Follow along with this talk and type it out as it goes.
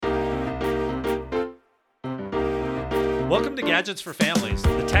Welcome to Gadgets for Families,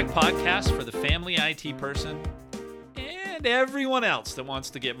 the tech podcast for the family IT person and everyone else that wants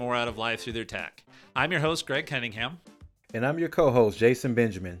to get more out of life through their tech. I'm your host, Greg Cunningham. And I'm your co-host, Jason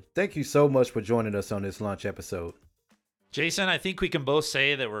Benjamin. Thank you so much for joining us on this launch episode. Jason, I think we can both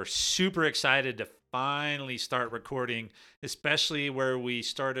say that we're super excited to finally start recording, especially where we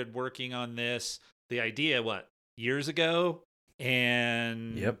started working on this, the idea, years ago?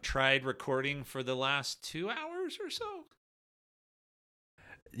 And tried recording for the last 2 hours or so?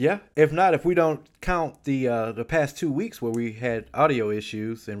 Yeah, if we don't count the past 2 weeks where we had audio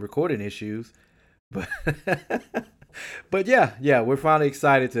issues and recording issues. But but yeah, we're finally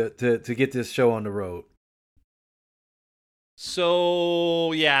excited to get this show on the road.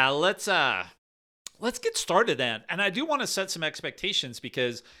 So yeah, let's get started then. And I do want to set some expectations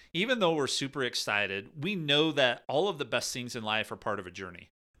because even though we're super excited, we know that all of the best things in life are part of a journey,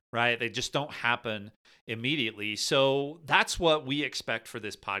 right? They just don't happen immediately. So that's what we expect for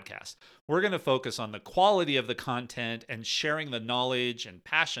this podcast. We're going to focus on the quality of the content and sharing the knowledge and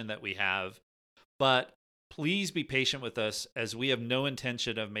passion that we have. But please be patient with us as we have no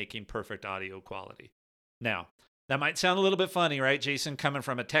intention of making perfect audio quality. Now, that might sound a little bit funny, right, Jason? Coming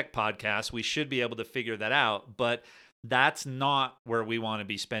from a tech podcast, we should be able to figure that out, but that's not where we want to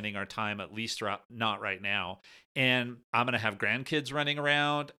be spending our time, at least not right now. And I'm going to have grandkids running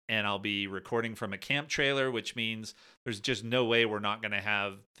around, and I'll be recording from a camp trailer, which means there's just no way we're not going to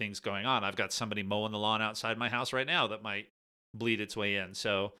have things going on. I've got somebody mowing the lawn outside my house right now that might bleed its way in.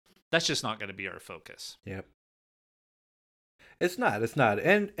 So that's just not going to be our focus. Yep. It's not.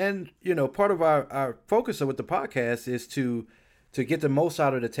 And you know, part of our focus with the podcast is to get the most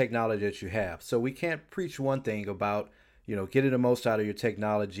out of the technology that you have. So we can't preach one thing about, you know, getting the most out of your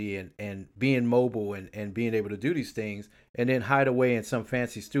technology and being mobile and being able to do these things and then hide away in some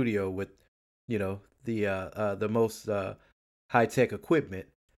fancy studio with, you know, the most high-tech equipment.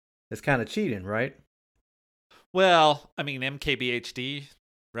 It's kind of cheating, right? Well, I mean, MKBHD,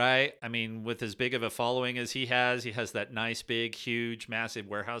 right? I mean, with as big of a following as he has that nice, big, huge, massive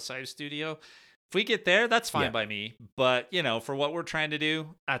warehouse-sized studio. If we get there, that's fine by me. But, you know, for what we're trying to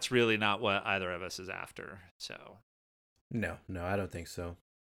do, that's really not what either of us is after. So, No, I don't think so.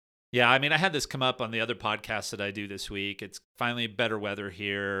 Yeah, I mean, I had this come up on the other podcast that I do this week. It's finally better weather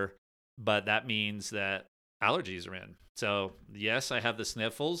here, but that means that allergies are in. So, yes, I have the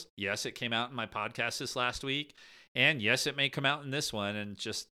sniffles. Yes, it came out in my podcast this last week. And yes, it may come out in this one, and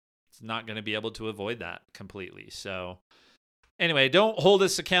just it's not going to be able to avoid that completely. So anyway, don't hold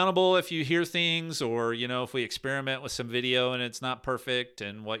us accountable if you hear things or, you know, if we experiment with some video and it's not perfect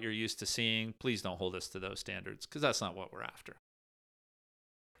and what you're used to seeing, please don't hold us to those standards because that's not what we're after.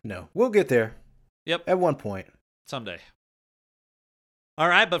 No, we'll get there. Yep. At one point. Someday. All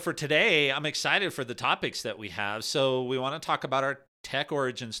right, but for today, I'm excited for the topics that we have. So we want to talk about our tech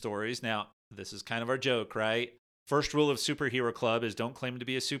origin stories. Now, this is kind of our joke, right? First rule of Superhero Club is don't claim to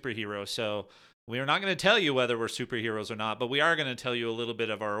be a superhero. So we are not going to tell you whether we're superheroes or not, but we are going to tell you a little bit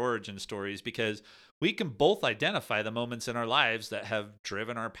of our origin stories because we can both identify the moments in our lives that have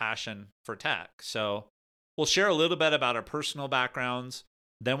driven our passion for tech. So we'll share a little bit about our personal backgrounds.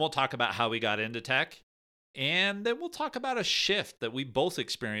 Then we'll talk about how we got into tech. And then we'll talk about a shift that we both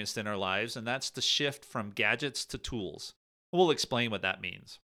experienced in our lives, and that's the shift from gadgets to tools. We'll explain what that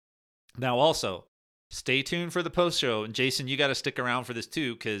means. Now, also, stay tuned for the post show. And Jason, you got to stick around for this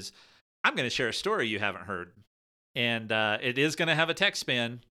too, because I'm going to share a story you haven't heard. And it is going to have a tech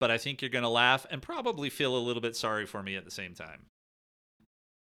spin, but I think you're going to laugh and probably feel a little bit sorry for me at the same time.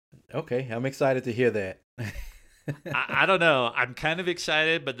 Okay, I'm excited to hear that. I don't know. I'm kind of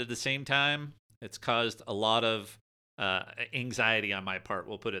excited, but at the same time, it's caused a lot of anxiety on my part.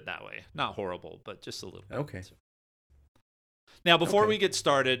 We'll put it that way. Not horrible, but just a little bit. Okay. Now, before we get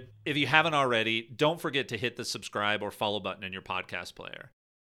started, if you haven't already, don't forget to hit the subscribe or follow button in your podcast player.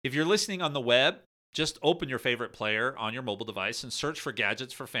 If you're listening on the web, just open your favorite player on your mobile device and search for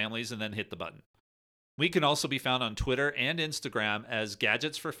Gadgets for Families and then hit the button. We can also be found on Twitter and Instagram as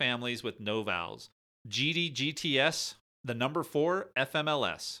Gadgets for Families with no vowels. GDGTS, the number 4,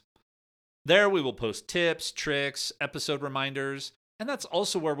 FMLS. There we will post tips, tricks, episode reminders, and that's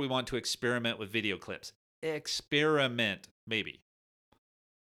also where we want to experiment with video clips. Experiment, maybe.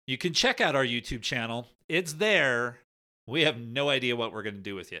 You can check out our YouTube channel. It's there. We have no idea what we're going to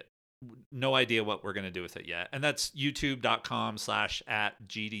do with it. No idea what we're going to do with it yet. And that's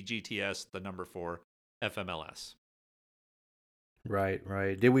youtube.com/@GDGTS, the number 4, FMLS.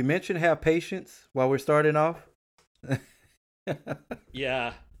 Right. Did we mention have patience while we're starting off?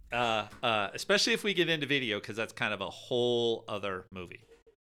 Yeah. Especially if we get into video, because that's kind of a whole other movie.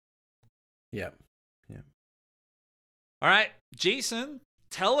 Yeah. All right, Jason,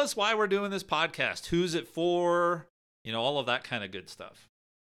 tell us why we're doing this podcast. Who's it for? All of that kind of good stuff.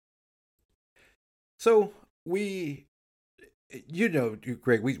 So Greg,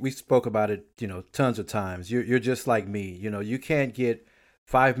 we spoke about it, tons of times. You're just like me. You can't get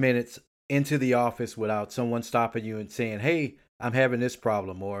 5 minutes into the office without someone stopping you and saying, "Hey, I'm having this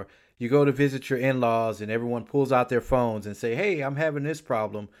problem," or you go to visit your in-laws and everyone pulls out their phones and say, "Hey, I'm having this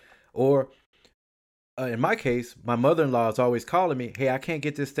problem," or in my case, my mother-in-law is always calling me, "Hey, I can't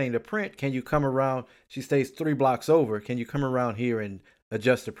get this thing to print. Can you come around?" She stays 3 blocks over. "Can you come around here and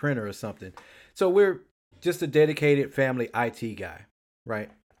adjust the printer or something?" So we're just a dedicated family IT guy, right?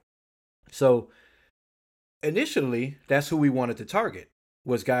 So initially, that's who we wanted to target,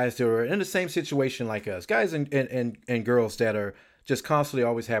 was guys that were in the same situation like us, guys and girls that are just constantly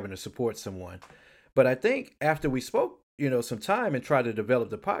always having to support someone. But I think after we spoke, some time and tried to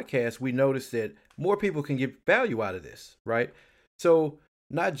develop the podcast, we noticed that more people can get value out of this, right? So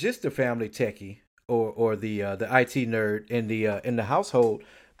not just the family techie or the IT nerd in the household,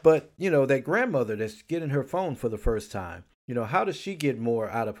 but that grandmother that's getting her phone for the first time. How does she get more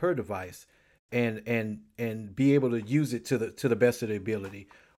out of her device and be able to use it to the best of the ability?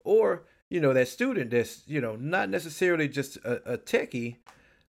 Or that student that's not necessarily just a techie,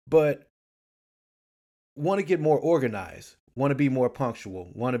 but want to get more organized, want to be more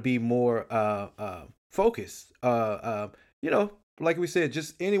punctual, want to be more focused. Like we said,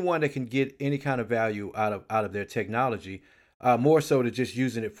 just anyone that can get any kind of value out of their technology, more so to just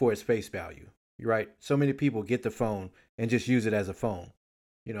using it for its face value. Right? So many people get the phone and just use it as a phone.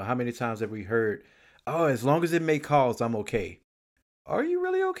 How many times have we heard, "Oh, as long as it make calls, I'm okay." Are you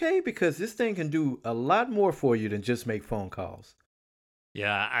really okay? Because this thing can do a lot more for you than just make phone calls.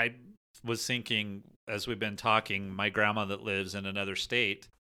 Yeah, I was thinking as we've been talking, my grandma that lives in another state,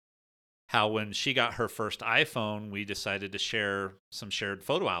 how when she got her first iPhone, we decided to share some shared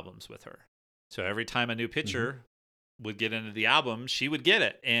photo albums with her. So every time a new picture would get into the album, she would get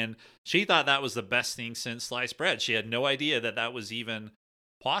it. And she thought that was the best thing since sliced bread. She had no idea that that was even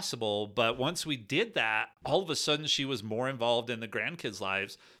possible. But once we did that, all of a sudden she was more involved in the grandkids'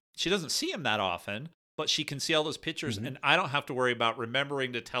 lives. She doesn't see them that often, but she can see all those pictures. Mm-hmm. And I don't have to worry about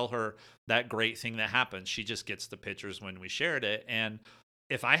remembering to tell her that great thing that happened. She just gets the pictures when we shared it. And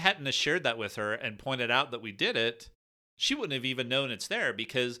if I hadn't have shared that with her and pointed out that we did it, she wouldn't have even known it's there,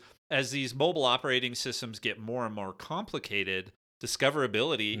 because as these mobile operating systems get more and more complicated,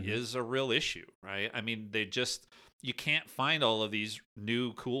 discoverability is a real issue, right? I mean, you can't find all of these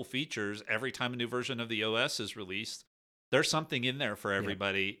new cool features every time a new version of the OS is released. There's something in there for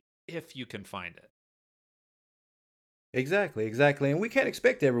everybody if you can find it. Exactly. And we can't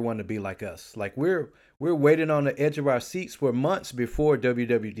expect everyone to be like us. Like we're waiting on the edge of our seats for months before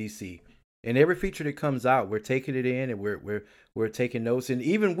WWDC. And every feature that comes out, we're taking it in and we're taking notes, and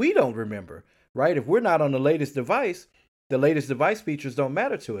even we don't remember, right? If we're not on the latest device features don't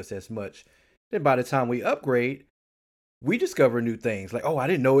matter to us as much. Then by the time we upgrade, we discover new things like, "Oh, I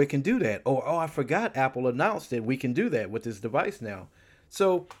didn't know it can do that." Or, "Oh, I forgot Apple announced that we can do that with this device now."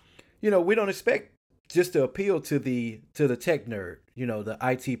 So, we don't expect just to appeal to the tech nerd, the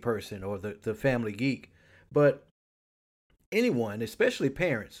IT person or the family geek, but anyone, especially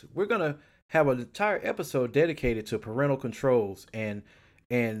parents. We're gonna have an entire episode dedicated to parental controls and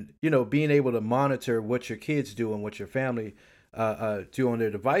being able to monitor what your kids do and what your family do on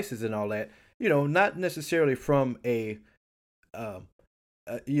their devices and all that. Not necessarily from a um,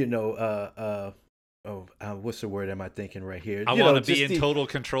 what's the word am I thinking right here? I want to be in total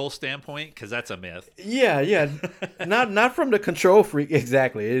control standpoint, because that's a myth. Yeah. Not from the control freak,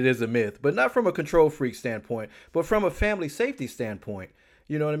 exactly. It is a myth, but not from a control freak standpoint, but from a family safety standpoint.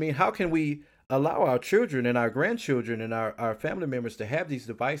 You know what I mean? How can we allow our children and our grandchildren and our family members to have these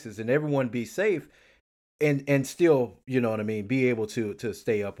devices and everyone be safe and still, you know what I mean, be able to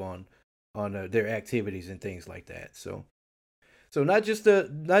stay up on their activities and things like that. So not just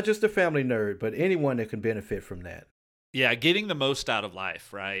a family nerd, but anyone that can benefit from that. Yeah, getting the most out of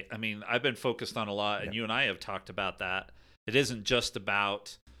life, right? I mean, I've been focused on a lot, and Yeah. you and I have talked about that. It isn't just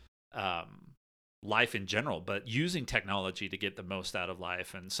about life in general, but using technology to get the most out of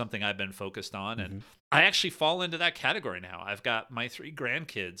life, and something I've been focused on. And Mhm. I actually fall into that category now. I've got my 3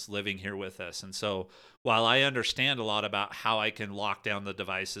 grandkids living here with us. And so while I understand a lot about how I can lock down the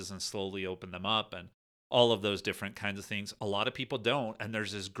devices and slowly open them up and all of those different kinds of things, a lot of people don't. And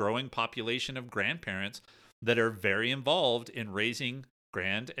there's this growing population of grandparents that are very involved in raising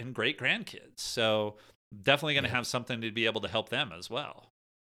grand and great grandkids. So definitely going to Yeah. have something to be able to help them as well.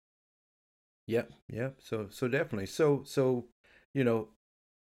 Yep. So definitely. So you know,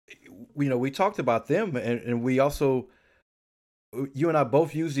 we talked about them, and we also you and I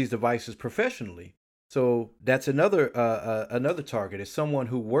both use these devices professionally. So that's another target is someone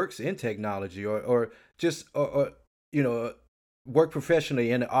who works in technology or just or you know work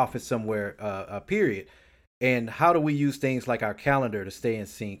professionally in the office somewhere. Period. And how do we use things like our calendar to stay in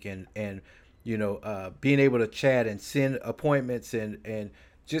sync and being able to chat and send appointments and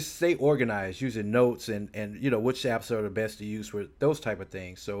just stay organized using notes and which apps are the best to use for those type of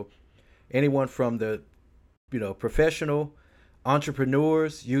things. So anyone from the professional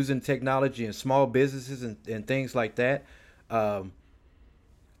entrepreneurs using technology in small businesses and things like that, um,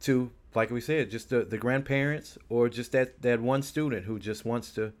 to like we said, just the grandparents or just that one student who just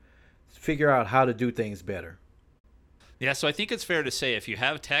wants to figure out how to do things better. Yeah, so I think it's fair to say if you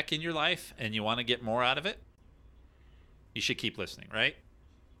have tech in your life and you want to get more out of it, you should keep listening, right?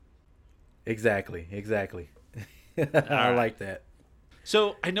 Exactly. All I right. like that.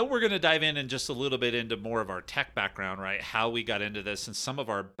 So I know we're going to dive in just a little bit into more of our tech background, right? How we got into this, and some of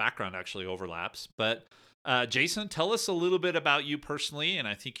our background actually overlaps. But Jason, tell us a little bit about you personally, and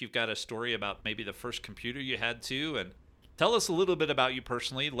I think you've got a story about maybe the first computer you had too. And tell us a little bit about you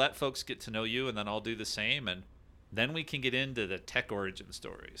personally. Let folks get to know you, and then I'll do the same, and then we can get into the tech origin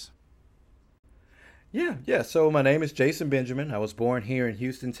stories. Yeah. So my name is Jason Benjamin. I was born here in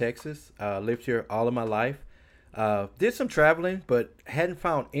Houston, Texas. Lived here all of my life. Did some traveling, but hadn't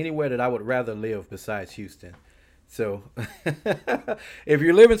found anywhere that I would rather live besides Houston. So, if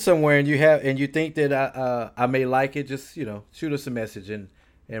you're living somewhere and you think that I may like it, just shoot us a message and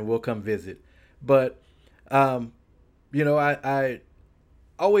we'll come visit. But um, I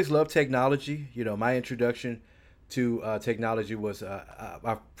always loved technology. My introduction to technology was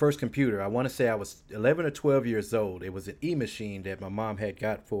my first computer. I want to say I was 11 or 12 years old. It was an e-machine that my mom had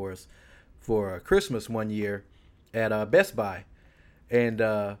got for us for Christmas one year at Best Buy. And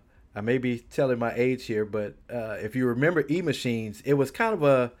I may be telling my age here, but if you remember e-machines, it was kind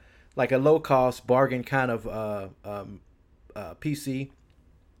of like a low cost bargain kind of PC.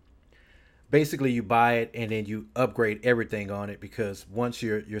 Basically you buy it and then you upgrade everything on it because once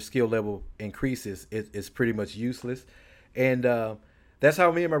your skill level increases, it's pretty much useless. And that's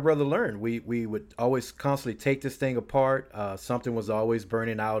how me and my brother learned. We would always constantly take this thing apart. Something was always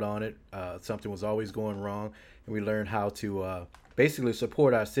burning out on it. Something was always going wrong, and we learned how to basically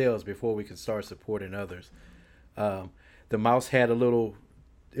support ourselves before we could start supporting others. Um, the mouse had a little.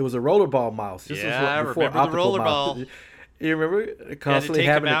 It was a rollerball mouse. This was Yeah, before remember the optical mouse. rollerball. You remember You had to constantly take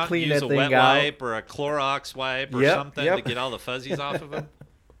them having to out and clean use that a thing wet out. wipe or a Clorox wipe or Yep, something to yep. get all the fuzzies off of them.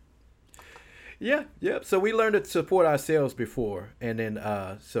 Yeah, yep. So we learned to support ourselves before, and then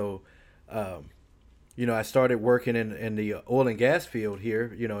um, I started working in the oil and gas field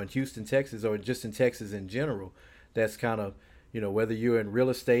here, in Houston, Texas, or just in Texas in general. That's kind of, whether you're in real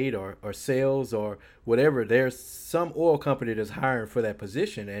estate or sales or whatever, there's some oil company that's hiring for that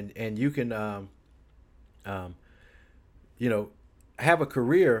position, and you can um, you know have a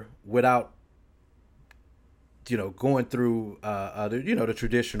career without going through the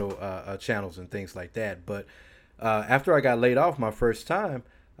traditional channels and things like that. But after I got laid off my first time,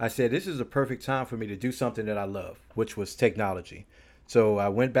 I said this is a perfect time for me to do something that I love, which was technology. So I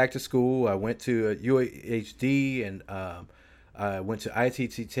went back to school. I went to UHD and I went to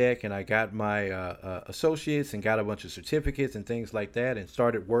ITT Tech and I got my associates and got a bunch of certificates and things like that and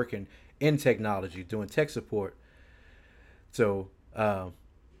started working in technology, doing tech support. So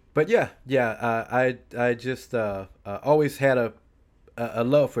but I just always had a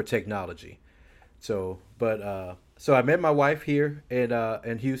love for technology. So I met my wife here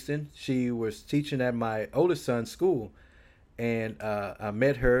in Houston. She was teaching at my oldest son's school, and I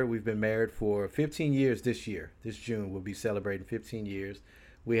met her. We've been married for 15 years this year. This June we'll be celebrating 15 years.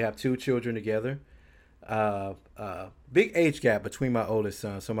 We have two children together. Big age gap between my oldest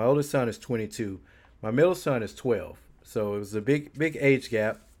son. So my oldest son is 22. My middle son is 12. So it was a big age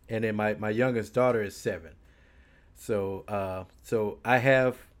gap, and then my youngest daughter is 7. So I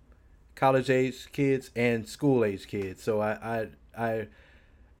have college age kids and school age kids. So I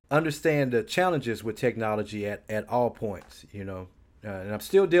understand the challenges with technology at all points. And I'm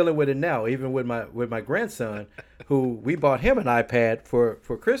still dealing with it now, even with my grandson, who we bought him an iPad for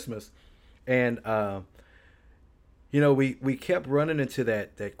Christmas, and we kept running into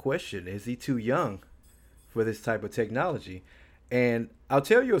that question: is he too young for this type of technology? And I'll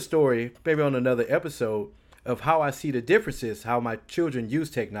tell you a story, maybe on another episode, of how I see the differences, how my children use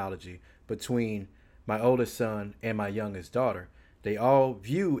technology between my oldest son and my youngest daughter. They all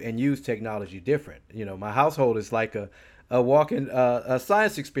view and use technology different. My household is like a walking a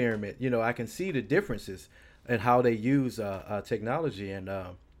science experiment. I can see the differences in how they use technology, and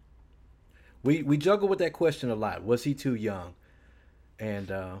we juggle with that question a lot. Was he too young? And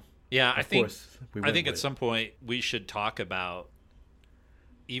Yeah, of course, we I went think with at it. some point we should talk about,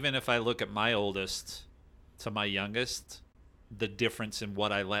 even if I look at my oldest to my youngest, the difference in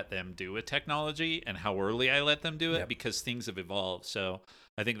what I let them do with technology and how early I let them do it, Yep. because things have evolved. So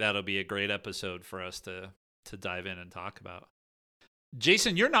I think that'll be a great episode for us to dive in and talk about.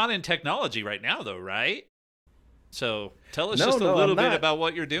 Jason, you're not in technology right now though, right? So tell us No, just a no, I'm little bit not. about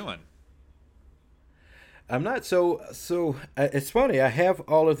what you're doing. I'm not. It's funny. I have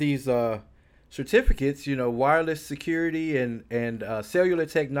all of these certificates. You know, wireless security and cellular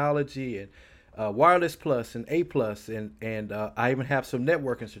technology and wireless plus and A plus and I even have some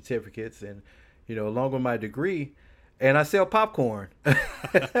networking certificates and along with my degree, and I sell popcorn.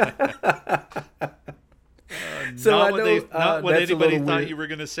 So I know Not what that's a anybody little thought weird. you were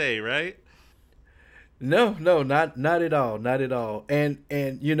gonna say, right? No, no, not at all, not at all. And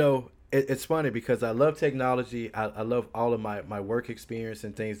it's funny because I love technology. I love all of my work experience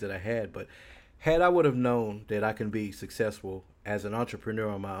and things that I had. But had I would have known that I can be successful as an entrepreneur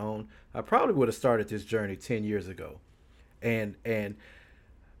on my own, I probably would have started this journey 10 years ago. And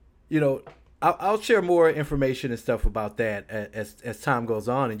you know, I'll share more information and stuff about that as time goes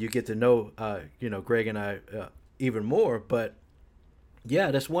on, and you get to know Greg and I even more. But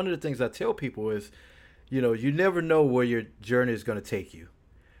yeah, that's one of the things I tell people is you never know where your journey is going to take you.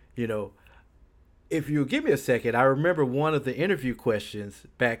 You know, if you give me a second, I remember one of the interview questions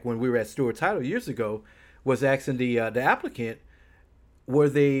back when we were at Stewart Title years ago was asking the applicant, were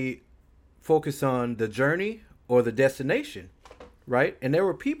they focused on the journey or the destination, right? And there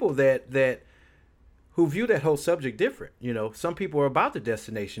were people that who view that whole subject different. Some people are about the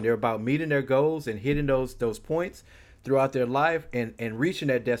destination; they're about meeting their goals and hitting those points throughout their life and reaching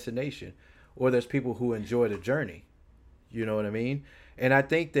that destination. Or there's people who enjoy the journey. You know what I mean? And I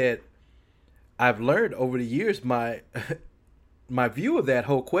think that I've learned over the years my view of that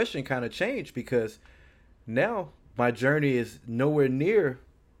whole question kind of changed because now my journey is nowhere near,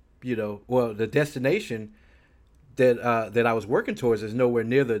 well, the destination that I was working towards is nowhere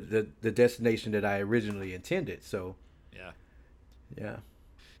near the destination that I originally intended. So Yeah. yeah,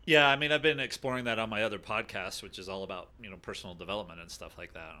 Yeah, I mean, I've been exploring that on my other podcast, which is all about personal development and stuff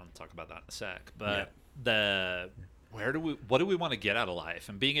like that. I'll talk about that in a sec. yeah, But the what do we want to get out of life,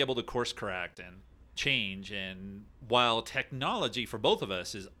 and being able to course correct and change. And while technology for both of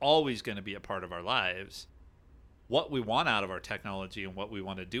us is always going to be a part of our lives, what we want out of our technology and what we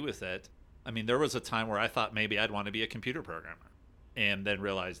want to do with it. I mean, there was a time where I thought maybe I'd want to be a computer programmer, and then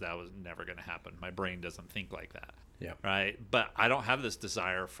realized that was never going to happen. My brain doesn't think like that. yeah. Right. But I don't have this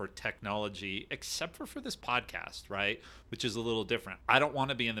desire for technology except for this podcast, right? Which is a little different. I don't want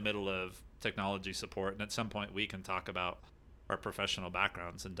to be in the middle of technology support. And at some point, we can talk about our professional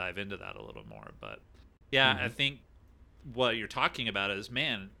backgrounds and dive into that a little more. But yeah, I Hmm. think what you're talking about is,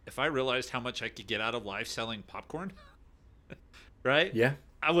 man, if I realized how much I could get out of life selling popcorn, right? Yeah,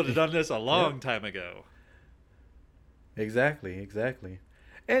 I would have done this a yeah. long time ago. Exactly, exactly.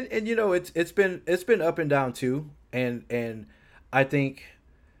 And it's been up and down too. And I think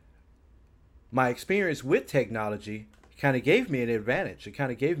my experience with technology kind of gave me an advantage. It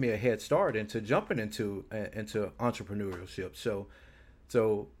kind of gave me a head start into jumping into entrepreneurship. So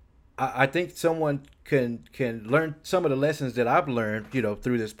I think someone can learn some of the lessons that I've learned,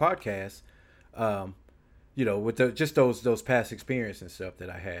 through this podcast, um, with just those past experiences and stuff that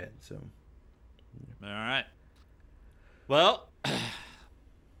I had. So All right. Well,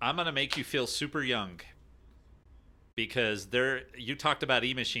 I'm going to make you feel super young, because you talked about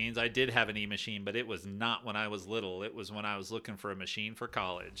e-machines. I did have an e-machine, but it was not when I was little. It was when I was looking for a machine for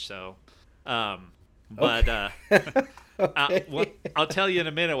college. So um but okay, okay, I'll tell you in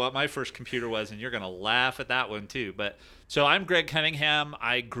a minute what my first computer was, and you're going to laugh at that one too. But so I'm Greg Cunningham.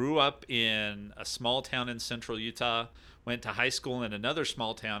 I grew up in a small town in central Utah, went to high school in another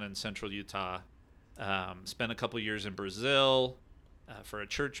small town in central Utah, spent a couple years in Brazil for a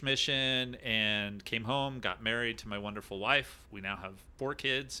church mission, and came home, got married to my wonderful wife. We now have 4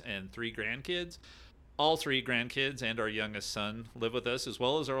 kids and 3 grandkids. All 3 grandkids and our youngest son live with us, as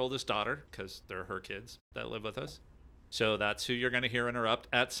well as our oldest daughter, because they're her kids that live with us. So that's who you're going to hear interrupt.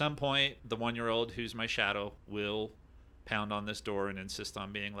 At some point, the 1-year-old, who's my shadow, will pound on this door and insist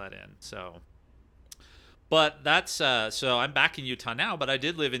on being let in. But that's so I'm back in Utah now, but I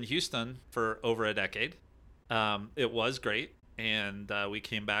did live in Houston for over a decade. It was great, and we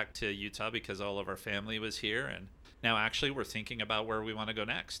came back to Utah because all of our family was here, and now actually we're thinking about where we want to go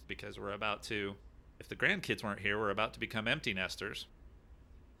next, because we're about to, if the grandkids weren't here, we're about to become empty nesters.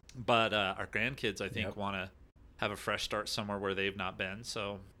 But our grandkids, I think, yep. want to have a fresh start somewhere where they've not been.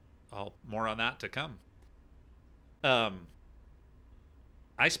 So, more on that to come. Um,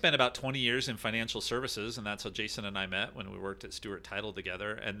 I spent about 20 years in financial services, and that's how Jason and I met when we worked at Stewart Title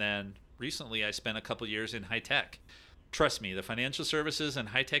together. And then recently I spent a couple years in high tech. Trust me, the financial services and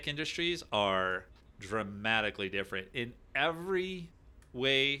high tech industries are dramatically different in every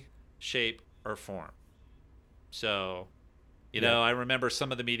way, shape, or form. So, Yep. I remember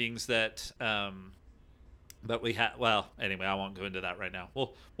some of the meetings that we had. Well, anyway, I won't go into that right now.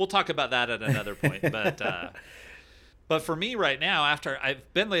 We'll talk about that at another point. But for me right now, after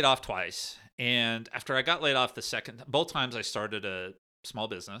I've been laid off twice, and after I got laid off the second, both times I started a small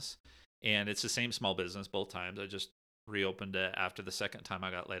business, and it's the same small business both times. I just reopened it after the second time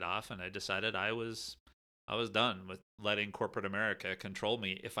I got laid off, and I decided I was done with letting corporate America control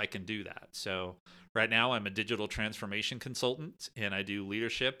me if I can do that. So right now I'm a digital transformation consultant, and I do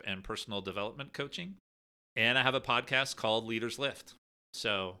leadership and personal development coaching, and I have a podcast called Leaders Lift.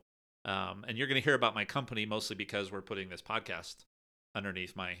 So and you're going to hear about my company mostly because we're putting this podcast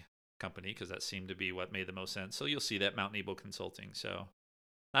underneath my company because that seemed to be what made the most sense. So you'll see that Mountain Eagle Consulting. So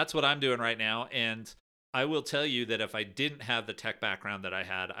that's what I'm doing right now. And I will tell you that if I didn't have the tech background that I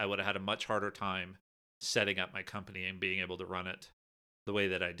had, I would have had a much harder time setting up my company and being able to run it the way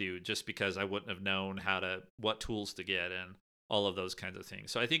that I do, just because I wouldn't have known what tools to get and all of those kinds of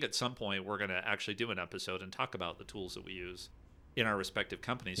things. So I think at some point we're going to actually do an episode and talk about the tools that we use in our respective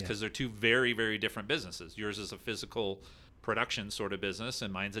companies, Yeah. because they're two very, very different businesses. Yours is a physical production sort of business,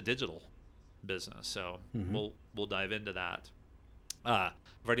 and mine's a digital business. So Mm-hmm. we'll dive into that. I've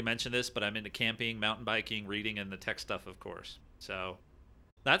already mentioned this, but I'm into camping, mountain biking, reading, and the tech stuff, of course. So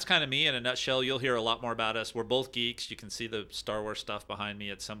that's kind of me in a nutshell. You'll hear a lot more about us. We're both geeks. You can see the Star Wars stuff behind me.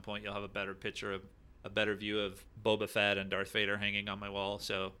 At some point, you'll have a better view of Boba Fett and Darth Vader hanging on my wall.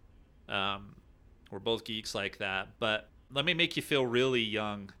 So we're both geeks like that. But let me make you feel really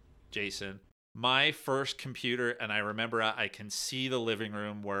young, Jason. My first computer, and I remember I can see the living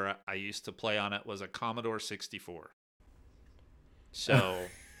room where I used to play on it, was a Commodore 64. So,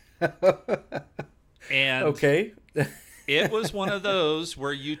 and Okay. it was one of those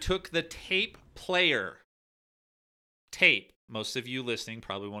where you took the tape player. Tape. Most of you listening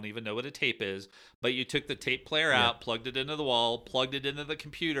probably won't even know what a tape is, but you took the tape player Yeah. out, plugged it into the wall, plugged it into the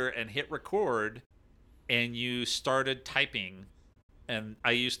computer, and hit record, and you started typing. And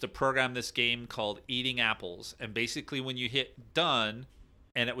I used to program this game called Eating Apples. And basically, when you hit done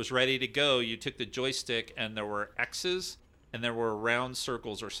and it was ready to go, you took the joystick and there were X's and there were round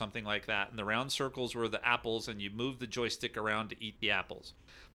circles or something like that. And the round circles were the apples, and you moved the joystick around to eat the apples.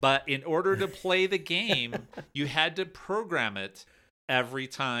 But in order to play the game, you had to program it every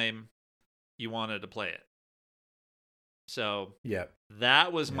time you wanted to play it. So Yep.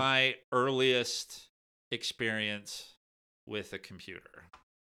 that was Yep. my earliest experience with a computer.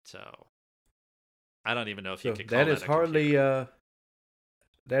 So I don't even know if you So could call that that is a hardly computer.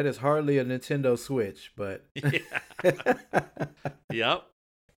 that is hardly a Nintendo Switch, but Yep.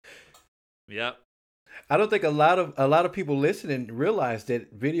 Yep. I don't think a lot of people listening realize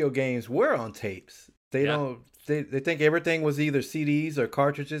that video games were on tapes. They Yeah. don't they think everything was either CDs or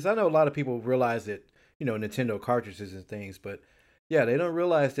cartridges. I know a lot of people realize that, Nintendo cartridges and things, but yeah, they don't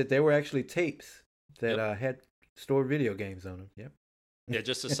realize that they were actually tapes that Yep. had stored video games on them. Yep. Yeah,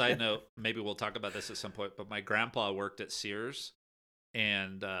 just a side note, maybe we'll talk about this at some point, but my grandpa worked at Sears,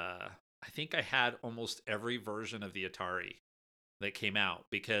 and I think I had almost every version of the Atari that came out,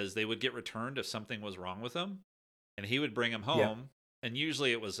 because they would get returned if something was wrong with them, and he would bring them Yep. home, and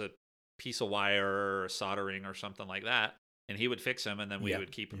usually it was a piece of wire or soldering or something like that, and he would fix them, and then we Yep.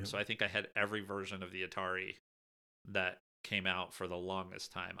 would keep them. Yep. So I think I had every version of the Atari that came out for the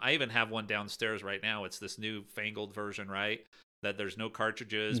longest time. I even have one downstairs right now. It's this new fangled version, right? That there's no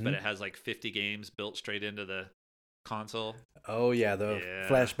cartridges, but Mhm. it has like 50 games built straight into the console. Oh yeah, the Yeah.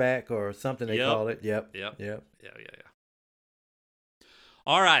 flashback or something they Yep. call it. Yep. Yep. Yep. Yeah.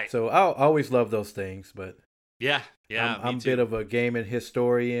 All right. So I always love those things, but Yeah. Yeah. I'm Me a too. bit of a gaming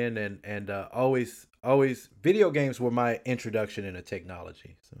historian, and always video games were my introduction into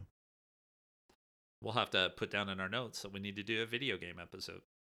technology. So We'll have to put down in our notes that we need to do a video game episode.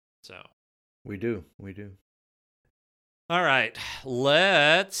 So, we do. all right,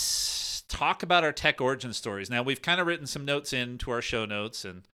 let's talk about our tech origin stories. Now, we've kind of written some notes into our show notes,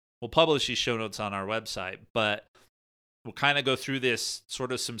 and we'll publish these show notes on our website, but we'll kind of go through this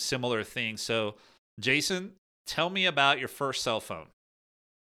sort of some similar things. So, Jason, tell me about your first cell phone.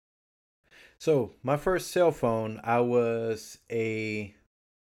 So my first cell phone, I was a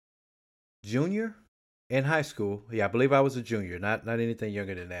junior in high school. Yeah, I believe I was a junior, not anything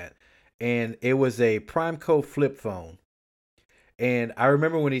younger than that. And it was a Primeco flip phone. And I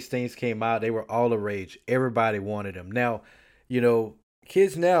remember when these things came out, they were all the rage. Everybody wanted them. Now,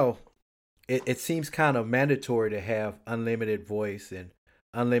 kids now, it seems kind of mandatory to have unlimited voice and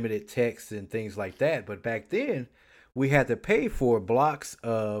unlimited text and things like that. But back then, we had to pay for blocks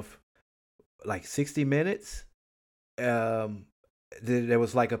of like 60 minutes. There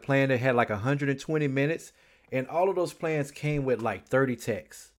was like a plan that had like 120 minutes, and all of those plans came with like 30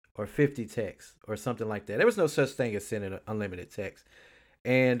 texts or 50 texts or something like that. There was no such thing as sending unlimited text.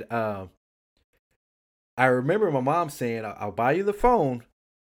 And I remember my mom saying, I'll buy you the phone,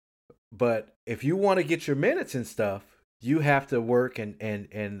 but if you want to get your minutes and stuff, you have to work and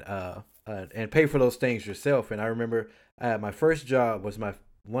pay for those things yourself. And I remember my first job was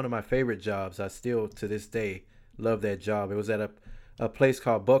one of my favorite jobs. I still to this day love that job. It was at a place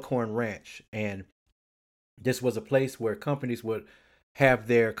called Buckhorn Ranch, and this was a place where companies would have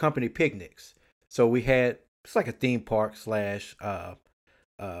their company picnics. So we had, it's like a theme park slash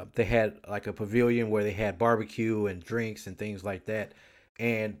they had like a pavilion where they had barbecue and drinks and things like that.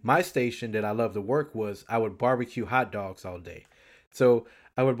 And my station that I love to work was I would barbecue hot dogs all day. So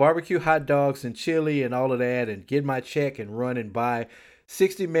I would barbecue hot dogs and chili and all of that, and get my check and run and buy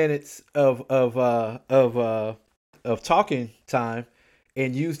 60 minutes of talking time,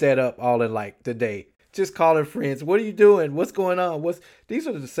 and use that up all in like the day. Just calling friends. What are you doing? What's going on? These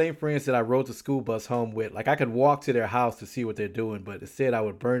are the same friends that I rode the school bus home with. Like I could walk to their house to see what they're doing, but instead I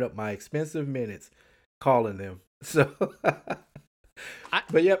would burn up my expensive minutes calling them. So,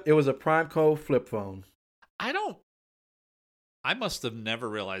 but yep, it was a Primeco flip phone. I must have never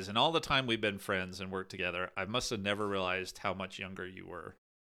realized, in all the time we've been friends and worked together, I must have never realized how much younger you were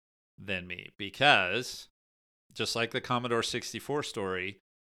than me, because just like the Commodore 64 story,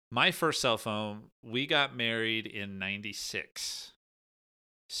 my first cell phone, we got married in 96.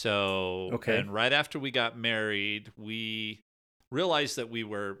 So, okay. And right after we got married, we realized that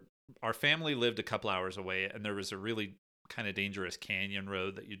our family lived a couple hours away, and there was a really kind of dangerous canyon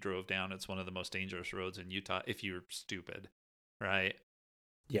road that you drove down. It's one of the most dangerous roads in Utah if you're stupid, right?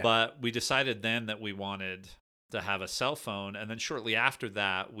 Yeah. But we decided then that we wanted to have a cell phone, and then shortly after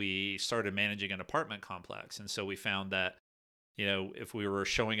that, we started managing an apartment complex. And so we found that, if we were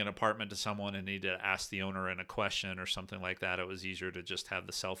showing an apartment to someone and needed to ask the owner a question or something like that, it was easier to just have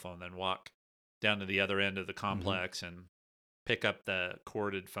the cell phone than walk down to the other end of the complex and pick up the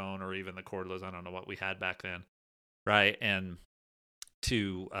corded phone, or even the cordless. I don't know what we had back then, right? And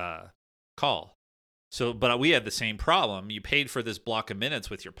to call. So, but we had the same problem. You paid for this block of minutes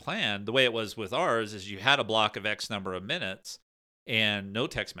with your plan. The way it was with ours is you had a block of X number of minutes and no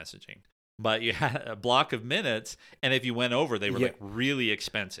text messaging. But you had a block of minutes, and if you went over, they were like really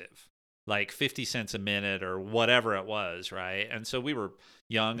expensive, like 50 cents a minute or whatever it was, right? And so we were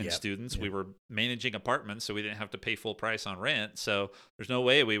young and students. We were managing apartments, so we didn't have to pay full price on rent. So there's no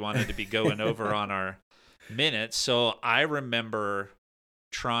way we wanted to be going over on our minutes. So I remember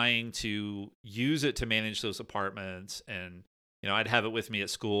trying to use it to manage those apartments, and I'd have it with me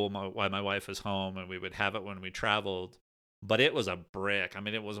at school while my wife was home, and we would have it when we traveled. But it was a brick. I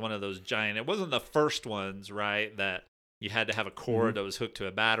mean, it was one of those giant. It wasn't the first ones, right, that you had to have a cord that was hooked to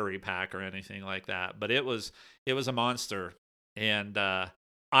a battery pack or anything like that. But it was a monster, and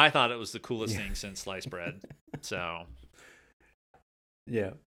I thought it was the coolest thing since sliced bread. So,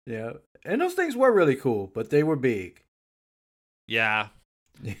 yeah, and those things were really cool, but they were big. Yeah.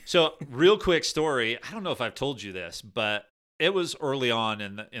 So, real quick story. I don't know if I've told you this, but it was early on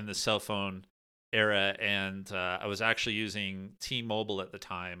in the cell phone era, and I was actually using T-Mobile at the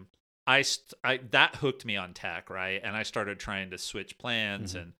time. That hooked me on tech, right? And I started trying to switch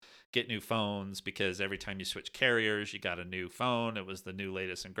plans and get new phones, because every time you switch carriers, you got a new phone. It was the new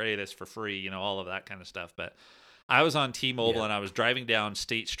latest and greatest for free, all of that kind of stuff. But I was on T-Mobile, and I was driving down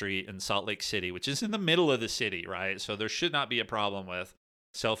State Street in Salt Lake City, which is in the middle of the city, right? So there should not be a problem with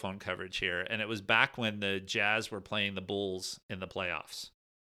cell phone coverage here. And it was back when the Jazz were playing the Bulls in the playoffs.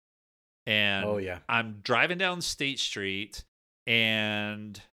 And I'm driving down State Street,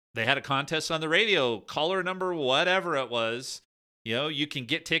 and they had a contest on the radio, caller number whatever it was, you can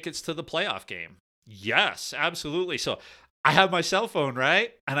get tickets to the playoff game. Yes, absolutely. So I have my cell phone,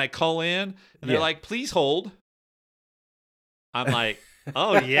 right? And I call in, and they're like, please hold. I'm like,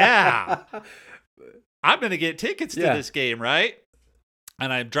 oh yeah, I'm going to get tickets to this game, right?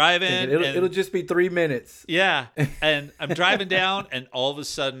 And I'm driving. It'll just be 3 minutes. Yeah. And I'm driving down, and all of a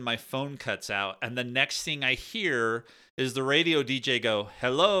sudden my phone cuts out. And the next thing I hear is the radio DJ go,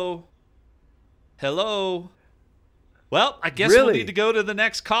 hello. Hello. Well, I guess we'll need to go to the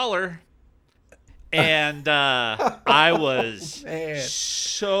next caller. And I was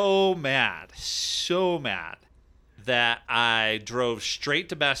so mad that I drove straight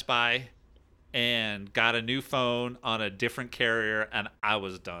to Best Buy, and got a new phone on a different carrier, and I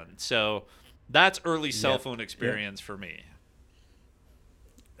was done. So that's early cell Yep. phone experience for me.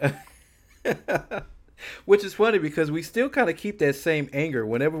 Which is funny because we still kind of keep that same anger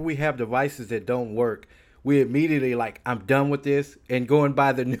whenever we have devices that don't work. We immediately like, I'm done with this, and going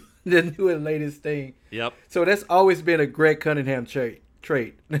by the new, the new and latest thing. Yep. So that's always been a Greg Cunningham trait.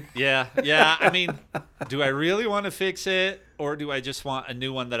 Yeah. Yeah. I mean, do I really want to fix it, or do I just want a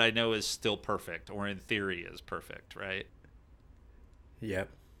new one that I know is still perfect, or in theory is perfect, right? Yep.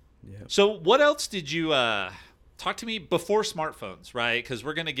 Yep. So what else did you talk to me before smartphones, right? Because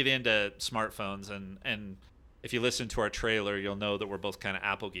we're going to get into smartphones, and if you listen to our trailer, you'll know that we're both kind of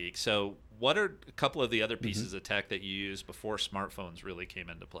Apple geeks. So what are a couple of the other pieces of tech that you used before smartphones really came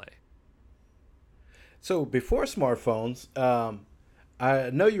into play? So before smartphones,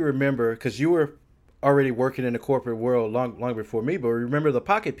 I know you remember because you were already working in the corporate world long before me, but remember the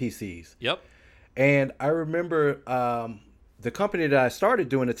Pocket PCs. Yep. And I remember the company that I started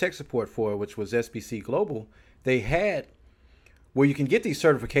doing the tech support for, which was SBC Global, they had where you can get these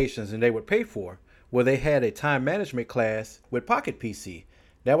certifications and they would pay for, where they had a time management class with Pocket PC.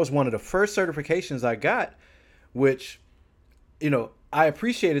 That was one of the first certifications I got, which, I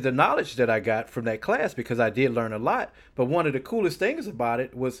appreciated the knowledge that I got from that class because I did learn a lot. But one of the coolest things about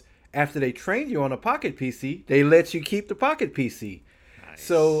it was after they trained you on a Pocket PC, they let you keep the Pocket PC. Nice.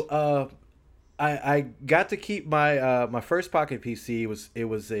 So I got to keep my first Pocket PC. It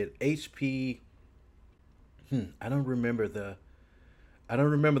was an HP. I don't remember the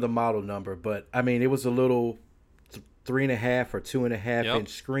model number, but I mean it was a little 3.5 or 2.5 Yep. inch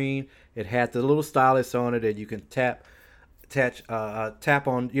screen. It had the little stylus on it, and you can tap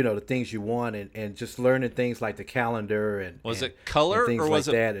on the things you want, and just learning things like the calendar Was and it color, things or like was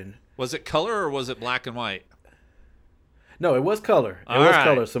it that. And was it color, or was it black and white? no, it was color. It All was right.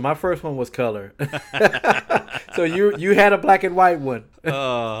 color. So my first one was color. So you had a black and white one.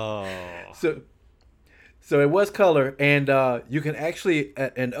 Oh. So it was color, and you can actually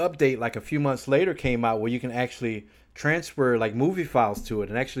an update like a few months later came out where you can actually transfer like movie files to it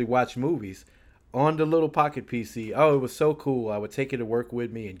and actually watch movies on the little Pocket PC. Oh, it was so cool. I would take it to work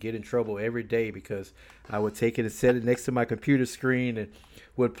with me and get in trouble every day because I would take it and set it next to my computer screen and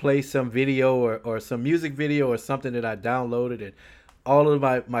would play some video or some music video or something that I downloaded, and all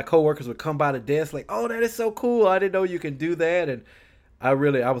of my coworkers would come by the desk like, oh, that is so cool. I didn't know you can do that. And I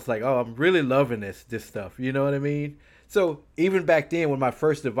was like, oh, I'm really loving this stuff. You know what I mean? So even back then with my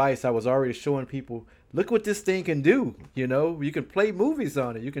first device, I was already showing people, look what this thing can do. You can play movies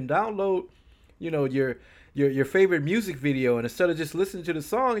on it. You can download, your favorite music video, and instead of just listening to the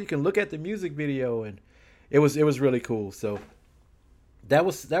song, you can look at the music video, and it was really cool. So that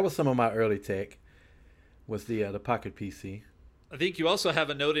was some of my early tech was the Pocket PC. I think you also have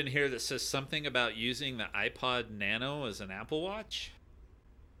a note in here that says something about using the iPod Nano as an Apple Watch.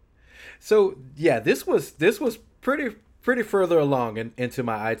 So yeah, this was pretty further along into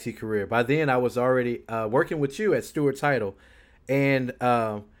my IT career. By then, I was already working with you at Stewart Title, and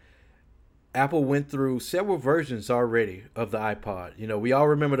Apple went through several versions already of the iPod. We all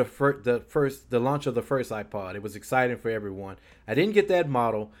remember the launch of the first iPod. It was exciting for everyone. I didn't get that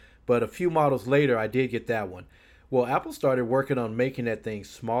model, but a few models later, I did get that one. Well, Apple started working on making that thing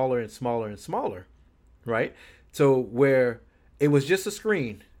smaller and smaller and smaller, right? So where it was just a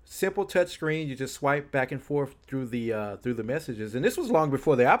screen, simple touch screen, you just swipe back and forth through the messages, and this was long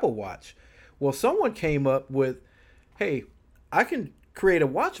before the Apple Watch. Well, someone came up with, hey, I can create a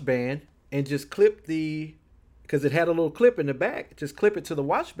watch band and just clip because it had a little clip in the back, just clip it to the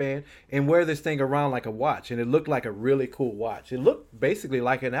watch band and wear this thing around like a watch, and it looked like a really cool watch. It looked basically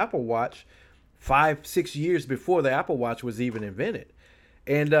like an Apple Watch 5-6 years before the Apple Watch was even invented.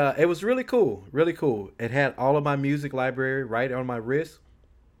 And it was really cool, really cool. It had all of my music library right on my wrist.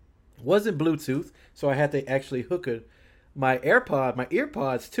 It wasn't Bluetooth, so I had to actually hook my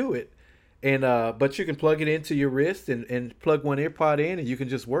earpods to it. And but you can plug it into your wrist and plug one earpod in, and you can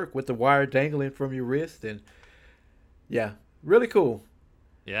just work with the wire dangling from your wrist. And yeah, really cool.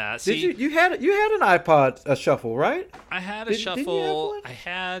 Yeah, see, You had an iPod Shuffle, right? I had a Didn't you have Shuffle. one? I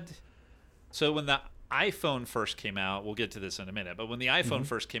had. So when the iPhone first came out, we'll get to this in a minute. But when the iPhone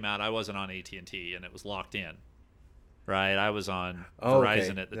first came out, I wasn't on AT&T, and it was locked in. Right, I was on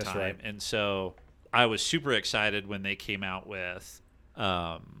Verizon at the That's time, right. and so I was super excited when they came out with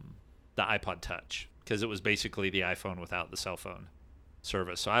the iPod Touch, because it was basically the iPhone without the cell phone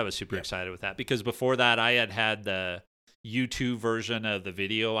service. So I was super excited with that, because before that I had the U2 version of the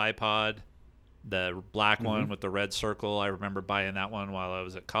video iPod, the black one with the red circle. I remember buying that one while I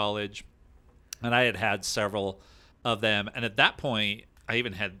was at college, and I had several of them. And at that point, I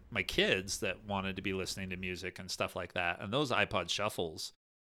even had my kids that wanted to be listening to music and stuff like that. And those iPod shuffles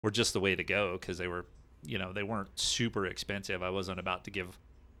were just the way to go because they were, they weren't super expensive. I wasn't about to give,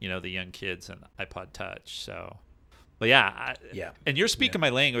 the young kids an iPod Touch. So, but yeah. Yeah. And you're speaking my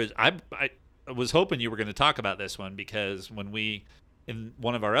language. I was hoping you were going to talk about this one because in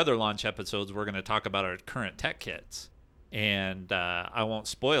one of our other launch episodes, we're going to talk about our current tech kits. And I won't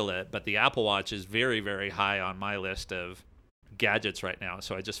spoil it, but the Apple Watch is very, very high on my list of gadgets right now.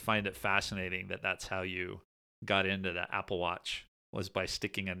 So I just find it fascinating that that's how you got into the Apple Watch, was by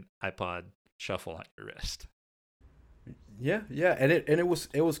sticking an iPod shuffle on your wrist. Yeah, and it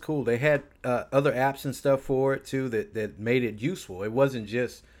was cool. They had other apps and stuff for it too that made it useful. It wasn't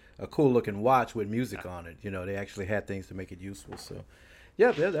just a cool looking watch with music on it. They actually had things to make it useful. So,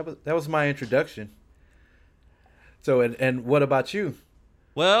 yeah, that was my introduction. So, and what about you?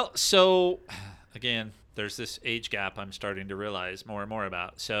 Well, so again, there's this age gap I'm starting to realize more and more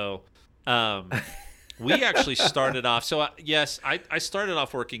about. So, we actually started off. So, yes, I started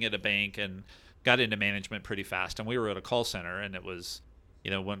off working at a bank and got into management pretty fast. And we were at a call center, and it was,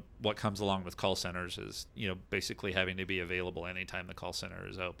 what comes along with call centers is, basically having to be available anytime the call center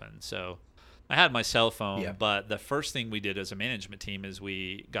is open. So, I had my cell phone, but the first thing we did as a management team is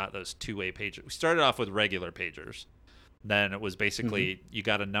we got those two-way pagers. We started off with regular pagers. Then it was basically you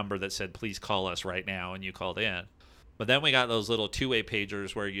got a number that said, please call us right now, and you called in. But then we got those little two-way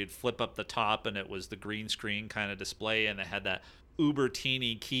pagers where you'd flip up the top, and it was the green screen kind of display, and it had that uber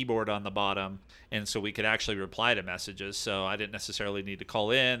teeny keyboard on the bottom, and so we could actually reply to messages. So I didn't necessarily need to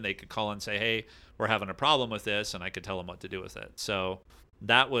call in. They could call and say, hey, we're having a problem with this, and I could tell them what to do with it. So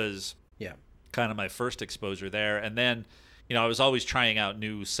that was kind of my first exposure there. And then I was always trying out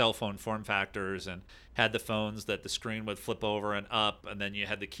new cell phone form factors, and had the phones that the screen would flip over and up, and then you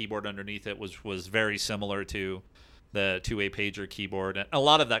had the keyboard underneath it, was very similar to the two-way pager keyboard. And a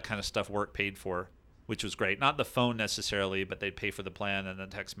lot of that kind of stuff work paid for, which was great. Not the phone necessarily, but they'd pay for the plan and the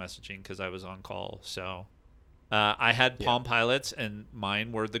text messaging because I was on call. So I had Palm Pilots, and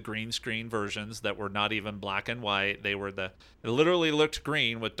mine were the green screen versions that were not even black and white. They literally looked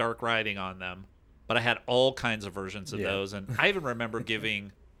green with dark writing on them. But I had all kinds of versions of those. And I even remember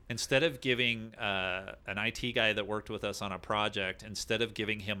instead of giving an IT guy that worked with us on a project, instead of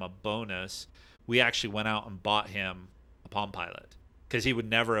giving him a bonus, we actually went out and bought him a Palm Pilot because he would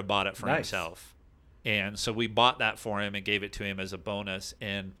never have bought it for himself. And so we bought that for him and gave it to him as a bonus.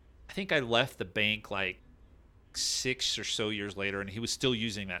 And I think I left the bank like 6 or so years later, and he was still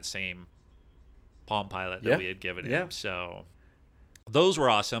using that same Palm Pilot that we had given him. So those were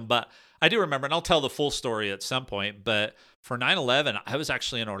awesome. But I do remember, and I'll tell the full story at some point, but for 9/11, I was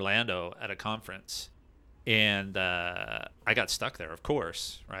actually in Orlando at a conference, and I got stuck there, of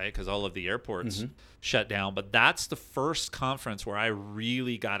course, right? Because all of the airports shut down. But that's the first conference where I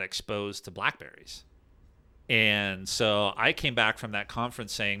really got exposed to BlackBerries. And so I came back from that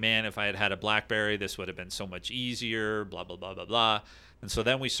conference saying, man, if I had had a BlackBerry, this would have been so much easier, blah, blah, blah, blah, blah. And so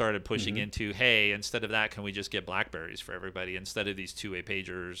then we started pushing into, hey, instead of that, can we just get BlackBerries for everybody instead of these two-way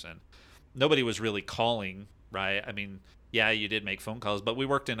pagers? And nobody was really calling, right? I mean, yeah, you did make phone calls, but we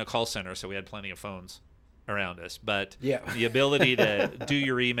worked in a call center, so we had plenty of phones around us. But the ability to do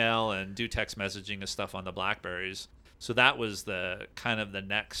your email and do text messaging and stuff on the BlackBerries. So that was the kind of the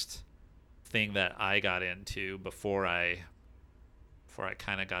next thing that I got into before I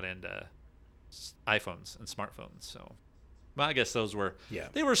kind of got into iPhones and smartphones. So, well, I guess those were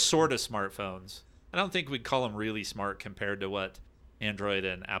they were sort of smartphones. I don't think we'd call them really smart compared to what Android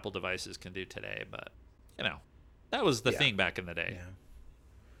and Apple devices can do today, but that was the thing back in the day.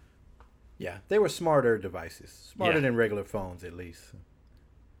 Yeah, they were smarter devices, smarter than regular phones at least.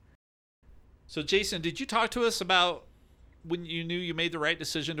 So, Jason, did you talk to us about when you knew you made the right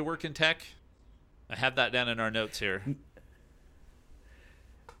decision to work in tech? I have that down in our notes here.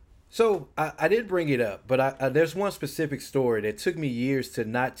 So I did bring it up, but there's one specific story that took me years to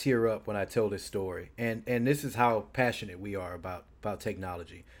not tear up when I told this story, and this is how passionate we are about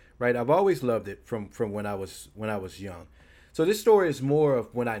technology, right? I've always loved it from when I was young. So this story is more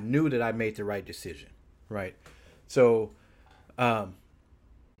of when I knew that I made the right decision, right? So, I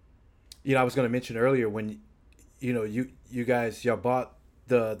was going to mention earlier when, you guys y'all bought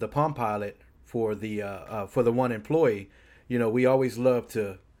the Palm Pilot for the one employee. We always love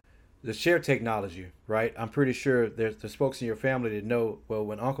to share technology, right? I'm pretty sure there's folks in your family that know, well,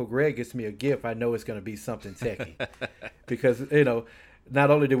 when Uncle Greg gets me a gift, I know it's going to be something techy, because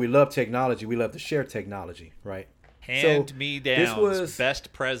not only do we love technology, we love to share technology, right? Hand me down. This was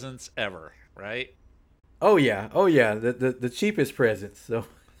best presents ever, right? Oh yeah, the cheapest presents. So,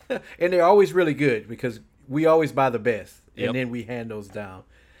 and they're always really good because we always buy the best. and Yep. then we hand those down.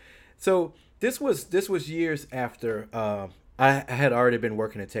 So this was years after I had already been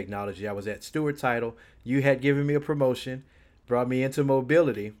working in technology. I was at Stewart Title. You had given me a promotion, brought me into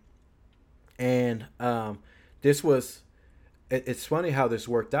mobility, and this was. It's funny how this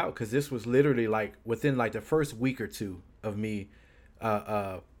worked out because this was literally like within like the first week or two of me uh,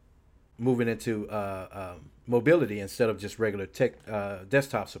 uh, moving into mobility instead of just regular tech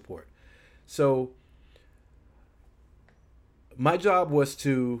desktop support. So my job was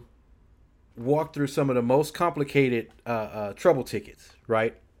to walk through some of the most complicated trouble tickets.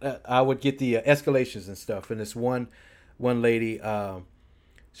 Right, I would get the escalations and stuff. And this one lady,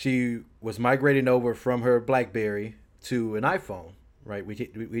 she was migrating over from her BlackBerry to an iPhone. Right, we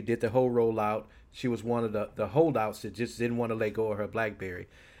did the whole rollout. She was one of the holdouts that just didn't want to let go of her BlackBerry.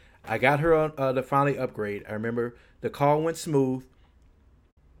 I got her on the finally upgrade. I remember the call went smooth.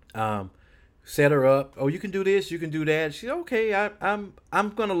 Um, Set her up. Oh, you can do this, you can do that. She okay. I'm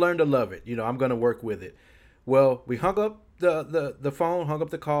gonna learn to love it. I'm gonna work with it. Well, we hung up the phone, hung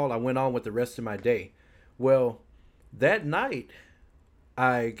up the call. I went on with the rest of my day. Well, that night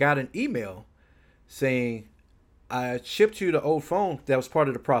I got an email saying I shipped you the old phone. That was part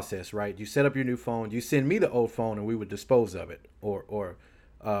of the process, right? You set up your new phone, you send me the old phone, and we would dispose of it or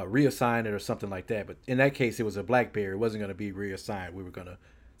reassign it or something like that. But in that case, it was a BlackBerry. It wasn't going to be reassigned. We were going to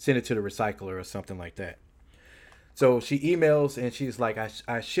send it to the recycler or something like that. So she emails and she's like,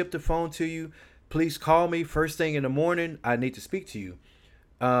 I shipped the phone to you. Please call me first thing in the morning. I need to speak to you.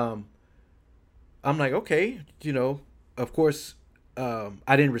 Um, I'm like, okay, of course,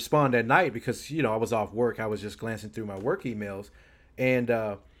 I didn't respond that night because, I was off work. I was just glancing through my work emails and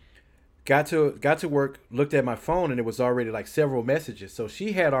got to work, looked at my phone, and it was already like several messages. So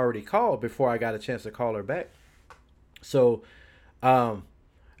she had already called before I got a chance to call her back. So I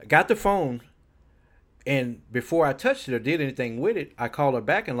got the phone, and before I touched it or did anything with it, I called her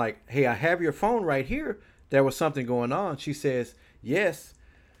back and like, hey, I have your phone right here. There was something going on. She says, yes.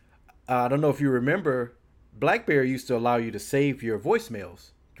 I don't know if you remember, BlackBerry used to allow you to save your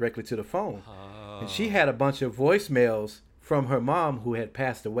voicemails directly to the phone. And she Oh. had a bunch of voicemails from her mom who had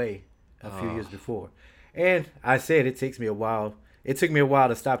passed away a few Oh. years before. And I said it takes me a while. It took me a while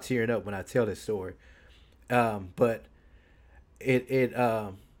to stop tearing up when I tell this story. But it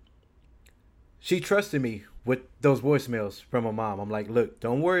she trusted me with those voicemails from her mom. I'm like, look,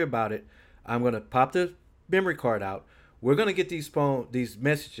 don't worry about it. I'm gonna pop the memory card out. We're gonna get these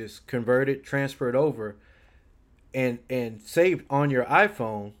messages converted, transferred over, and saved on your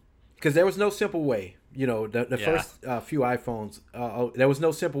iPhone, because there was no simple way. The Yeah. first few iPhones, there was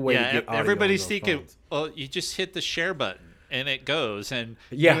no simple way to Yeah. get audio on Everybody's those thinking, phones. well, you just hit the share button and it goes. And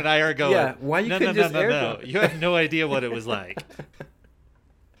you Yeah, and I are going, yeah. Why you no, no, couldn't no, just no, airdrop no. it? You have no idea what it was like.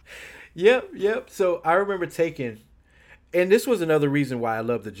 Yep, yep. So I remember taking, and this was another reason why I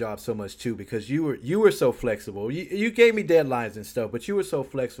loved the job so much too, because you were so flexible. You gave me deadlines and stuff, but you were so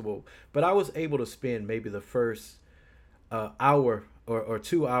flexible. But I was able to spend maybe the first hour or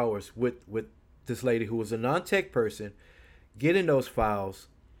 2 hours with this lady who was a non-tech person, getting those files.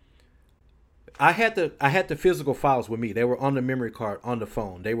 I had the physical files with me. They were on the memory card on the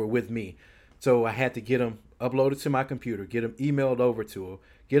phone. They were with me, so I had to get them uploaded to my computer, get them emailed over to her,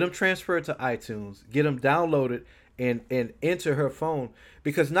 get them transferred to iTunes, get them downloaded and into her phone.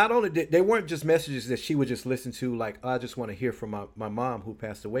 Because not only did they weren't just messages that she would just listen to, like, oh, I just want to hear from my mom who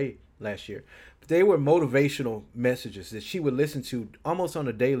passed away last year, but they were motivational messages that she would listen to almost on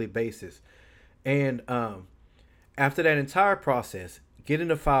a daily basis. And after that entire process, getting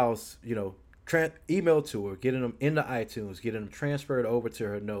the files, emailed to her, getting them into iTunes, getting them transferred over to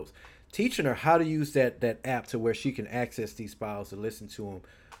her notes, teaching her how to use that app to where she can access these files and listen to them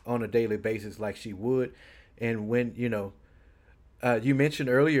on a daily basis like she would. And when you mentioned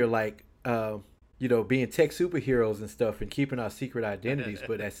earlier, like being tech superheroes and stuff and keeping our secret identities,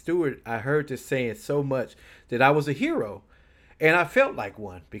 but at Stewart, I heard this saying so much that I was a hero, and I felt like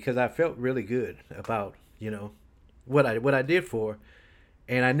one because I felt really good about what I did for her.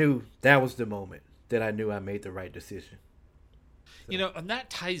 And I knew that was the moment that I knew I made the right decision. So And that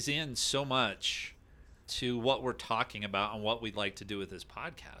ties in so much to what we're talking about and what we'd like to do with this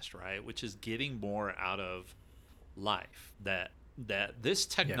podcast, right? Which is getting more out of life. That this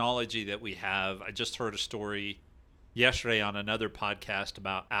yeah. technology that we have, I just heard a story yesterday on another podcast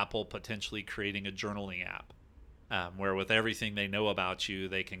about Apple potentially creating a journaling app, where with everything they know about you,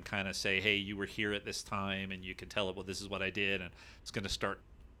 they can kind of say, hey, you were here at this time, and you can tell it, well, this is what I did, and it's going to start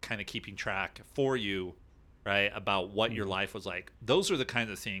kind of keeping track for you, right, about what your Mm-hmm. life was like. Those are the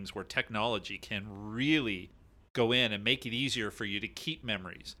kinds of things where technology can really go in and make it easier for you to keep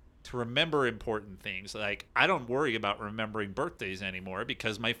memories. to remember important things. Like, I don't worry about remembering birthdays anymore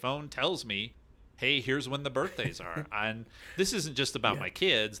because my phone tells me, hey, here's when the birthdays are. And this isn't just about Yeah. my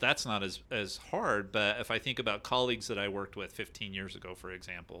kids. That's not as hard. But if I think about colleagues that I worked with 15 years ago, for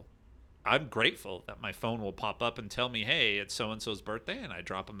example, I'm grateful that my phone will pop up and tell me, hey, it's so and so's birthday. And I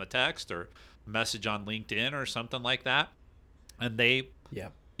drop them a text or a message on LinkedIn or something like that. And they, Yeah.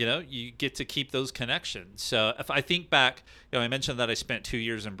 you get to keep those connections. So if I think back, I mentioned that I spent 2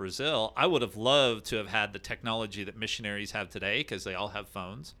 years in Brazil. I would have loved to have had the technology that missionaries have today because they all have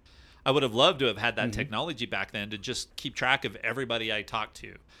phones. I would have loved to have had that Hmm. technology back then to just keep track of everybody I talked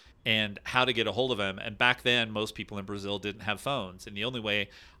to and how to get a hold of them. And back then, most people in Brazil didn't have phones. And the only way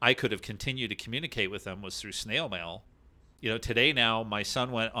I could have continued to communicate with them was through snail mail. Today now, my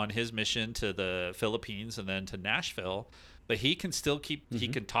son went on his mission to the Philippines and then to Nashville, but he can still he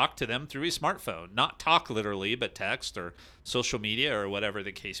Hmm. can talk to them through his smartphone, not talk literally, but text or social media or whatever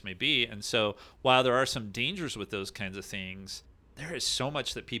the case may be. And so while there are some dangers with those kinds of things, there is so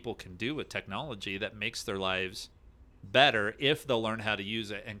much that people can do with technology that makes their lives better if they'll learn how to use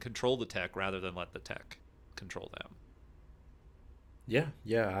it and control the tech rather than let the tech control them. Yeah.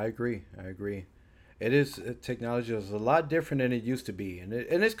 Yeah. I agree. I agree. It is technology is a lot different than it used to be, and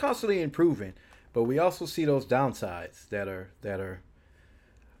it's constantly improving. But we also see those downsides that are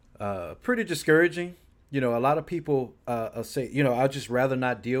pretty discouraging. A lot of people say, I'd just rather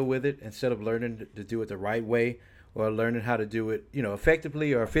not deal with it instead of learning to do it the right way or learning how to do it,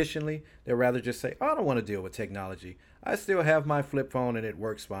 effectively or efficiently. They'd rather just say, oh, I don't want to deal with technology. I still have my flip phone and it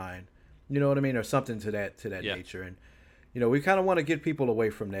works fine. You know what I mean, or something to that Yeah. nature. And we kind of want to get people away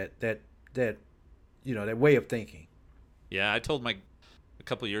from that that way of thinking. Yeah, I told my a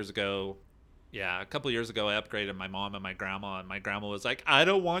couple years ago. Yeah, a couple years ago, I upgraded my mom and my grandma, and my grandma was like, "I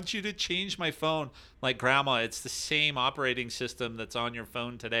don't want you to change my phone." Like, grandma, it's the same operating system that's on your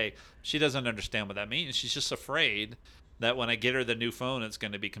phone today. She doesn't understand what that means. She's just afraid that when I get her the new phone, it's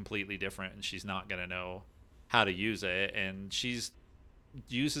going to be completely different, and she's not going to know how to use it. And she's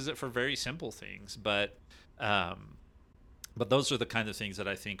uses it for very simple things, um, but those are the kind of things that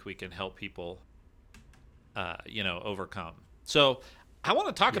I think we can help people overcome. So I want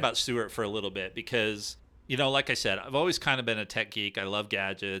to talk Yeah. about Stuart for a little bit because, like I said, I've always kind of been a tech geek. I love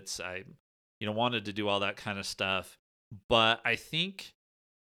gadgets. I, wanted to do all that kind of stuff. But I think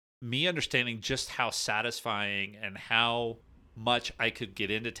me understanding just how satisfying and how much I could get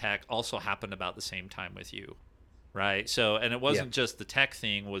into tech also happened about the same time with you. Right. So, and it Yeah. wasn't just the tech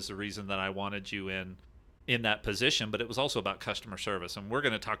thing was the reason that I wanted you in that position, but it was also about customer service. And we're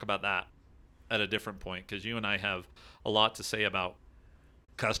going to talk about that at a different point because you and I have a lot to say about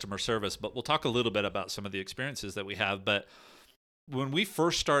customer service, but we'll talk a little bit about some of the experiences that we have. But when we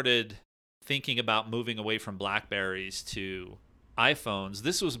first started thinking about moving away from Blackberries to iPhones,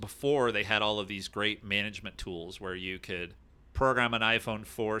 this was before they had all of these great management tools where you could program an iPhone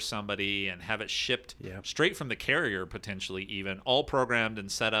for somebody and have it shipped Yeah. straight from the carrier, potentially even all programmed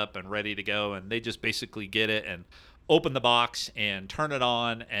and set up and ready to go. And they just basically get it and open the box and turn it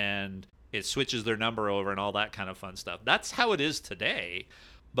on, and it switches their number over and all that kind of fun stuff. That's how it is today.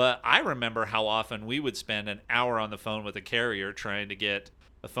 But I remember how often we would spend an hour on the phone with a carrier trying to get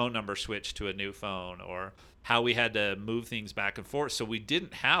a phone number switched to a new phone, or how we had to move things back and forth. So we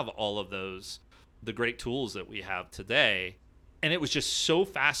didn't have all of the great tools that we have today. And it was just so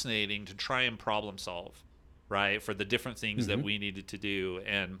fascinating to try and problem solve, right, for the different things that Hmm. we needed to do.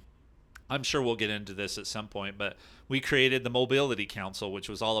 And I'm sure we'll get into this at some point, but we created the Mobility Council, which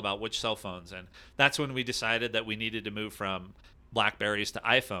was all about which cell phones. And that's when we decided that we needed to move from Blackberries to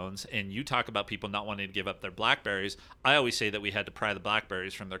iPhones. And you talk about people not wanting to give up their Blackberries. I always say that we had to pry the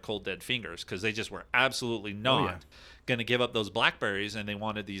Blackberries from their cold, dead fingers because they just were absolutely Oh yeah. not going to give up those Blackberries, and they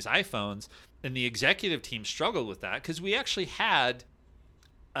wanted these iPhones. And the executive team struggled with that because we actually had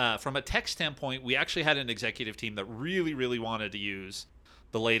from a tech standpoint, we actually had an executive team that really, really wanted to use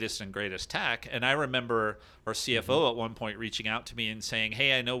the latest and greatest tech. And I remember our Hmm. CFO at one point reaching out to me and saying,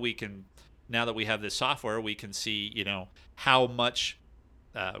 "Hey, I know we can now that we have this software, we can see, how much,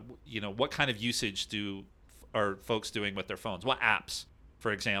 what kind of usage are folks doing with their phones? What apps,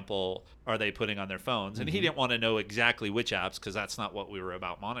 for example, are they putting on their phones?" And he Hmm. didn't want to know exactly which apps because that's not what we were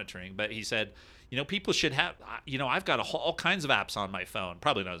about monitoring. But he said, people should have, I've got all kinds of apps on my phone,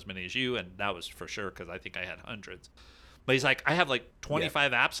 probably not as many as you, and that was for sure because I think I had hundreds. But he's like, I have like Yeah.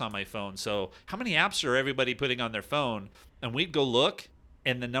 25 apps on my phone. So how many apps are everybody putting on their phone? And we'd go look,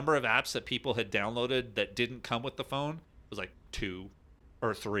 and the number of apps that people had downloaded that didn't come with the phone was like two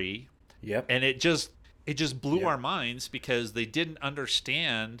or three. Yep. And it just blew Yep. our minds because they didn't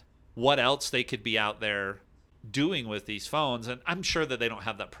understand what else they could be out there doing with these phones. And I'm sure that they don't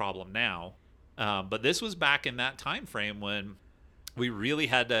have that problem now. But this was back in that time frame when we really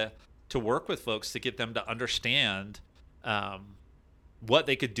had to work with folks to get them to understand what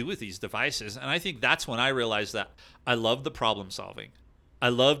they could do with these devices. And I think that's when I realized that I love the problem solving. I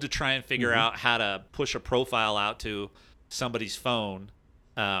love to try and figure out how to push a profile out to somebody's phone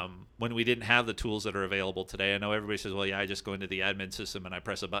when we didn't have the tools that are available today. I know everybody says, well, yeah, I just go into the admin system and I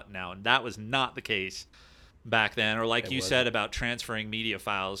press a button now. And that was not the case back then. Or like you said about transferring media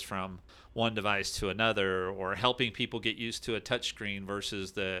files from one device to another, or helping people get used to a touchscreen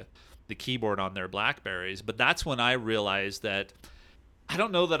versus the keyboard on their Blackberries. But that's when I realized that I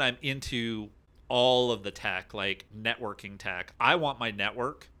don't know that I'm into all of the tech, like networking tech. I want my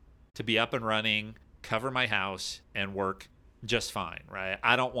network to be up and running, cover my house, and work just fine, right?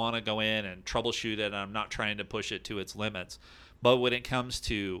 I don't want to go in and troubleshoot it, and I'm not trying to push it to its limits. But when it comes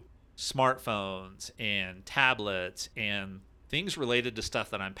to smartphones and tablets and things related to stuff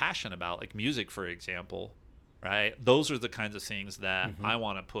that I'm passionate about, like music, for example, right? Those are the kinds of things that I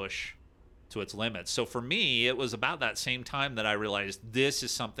want to push to its limits. So for me, it was about that same time that I realized this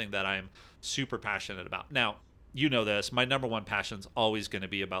is something that I'm super passionate about. Now, you know this, my number one passion is always going to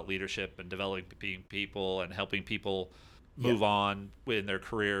be about leadership and developing people and helping people move on in their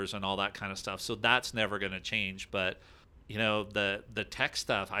careers and all that kind of stuff. So that's never going to change. But you know, the tech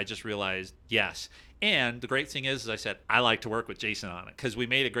stuff, I just realized, yes. And the great thing is, as I said, I like to work with Jason on it because we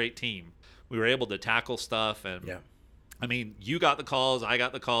made a great team. We were able to tackle stuff. And I mean, you got the calls, I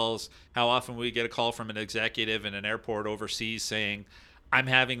got the calls. How often we get a call from an executive in an airport overseas saying, I'm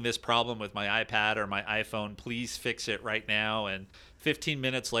having this problem with my iPad or my iPhone, please fix it right now. And 15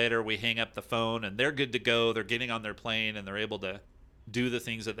 minutes later, we hang up the phone and they're good to go. They're getting on their plane and they're able to do the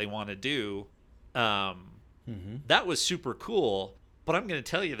things that they want to do. That was super cool. But I'm going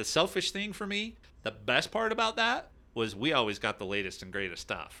to tell you, the selfish thing for me, the best part about that was we always got the latest and greatest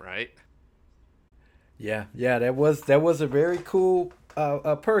stuff, right? Yeah, that was a very cool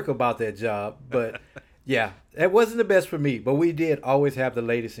perk about that job. But yeah, it wasn't the best for me. But we did always have the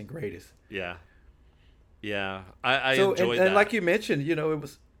latest and greatest. Yeah, I enjoyed that. And like you mentioned, you know, it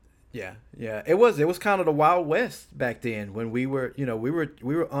was, it was kind of the Wild West back then when we were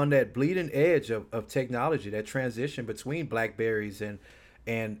on that bleeding edge of technology, that transition between Blackberries and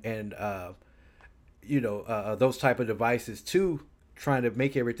those type of devices to trying to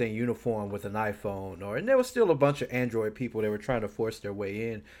make everything uniform with an iPhone, and there was still a bunch of Android people that were trying to force their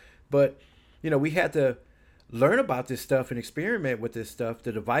way in. But, you know, we had to learn about this stuff and experiment with this stuff,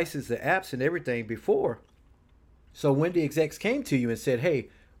 the devices, the apps and everything before. So when the execs came to you and said, hey,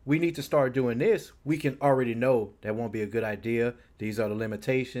 we need to start doing this, we can already know that won't be a good idea. These are the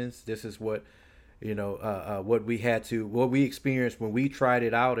limitations. This is what, what we experienced when we tried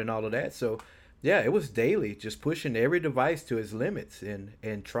it out and all of that. So yeah, it was daily, just pushing every device to its limits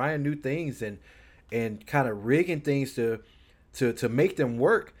and trying new things and kind of rigging things to make them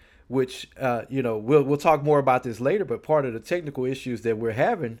work, which, we'll talk more about this later, but part of the technical issues that we're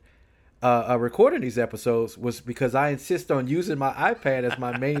having recording these episodes was because I insist on using my iPad as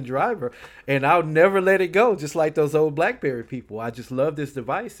my main driver, and I'll never let it go, just like those old BlackBerry people. I just love this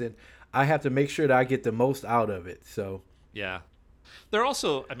device, and I have to make sure that I get the most out of it. So yeah. They're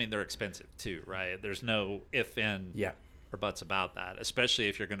also, I mean, they're expensive too, right? There's no if, and, or buts about that, especially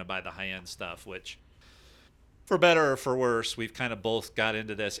if you're going to buy the high-end stuff, which, for better or for worse, we've kind of both got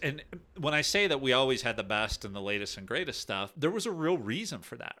into this. And when I say that we always had the best and the latest and greatest stuff, there was a real reason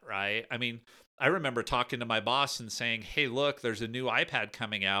for that, right? I mean, I remember talking to my boss and saying, hey, look, there's a new iPad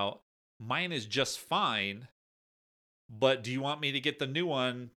coming out. Mine is just fine, but do you want me to get the new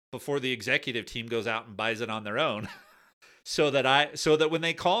one before the executive team goes out and buys it on their own? So that when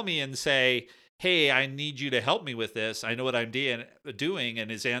they call me and say, hey, I need you to help me with this, I know what I'm doing.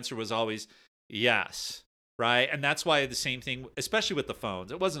 And his answer was always, yes. Right. And that's why the same thing, especially with the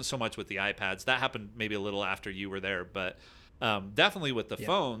phones, it wasn't so much with the iPads. That happened maybe a little after you were there. But definitely with the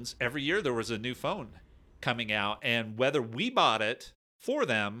phones, every year there was a new phone coming out. And whether we bought it for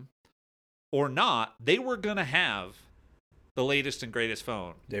them or not, they were going to have the latest and greatest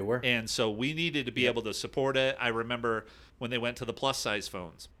phone. They were. And so we needed to be able to support it. I remember when they went to the plus size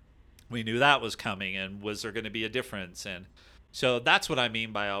phones, we knew that was coming, and was there going to be a difference? And so that's what I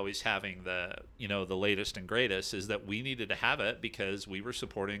mean by always having the latest and greatest, is that we needed to have it because we were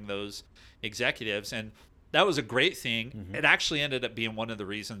supporting those executives. And that was a great thing. It actually ended up being one of the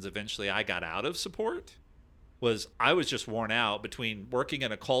reasons eventually I got out of support. Was I was just worn out between working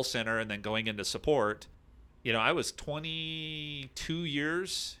in a call center and then going into support. You know, I was 22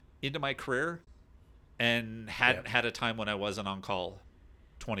 years into my career and hadn't had a time when I wasn't on call.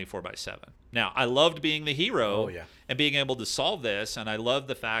 24/7. Now, I loved being the hero Oh yeah. and being able to solve this, and I love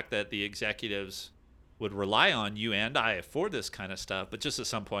the fact that the executives would rely on you and I for this kind of stuff. But just at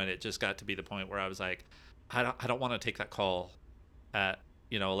some point, it just got to be the point where I was like, I don't want to take that call at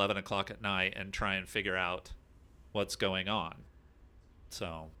 11 o'clock at night and try and figure out what's going on.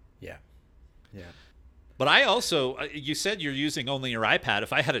 So Yeah. Yeah. but I also, you said you're using only your iPad.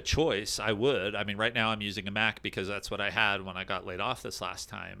 If I had a choice, I would. I mean, right now I'm using a Mac because that's what I had when I got laid off this last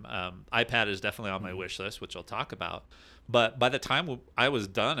time. iPad is definitely on my wish list, which I'll talk about. But by the time I was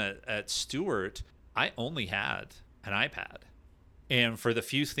done at Stewart, I only had an iPad. And for the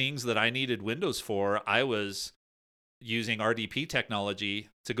few things that I needed Windows for, I was using RDP technology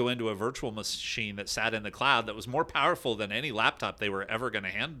to go into a virtual machine that sat in the cloud that was more powerful than any laptop they were ever going to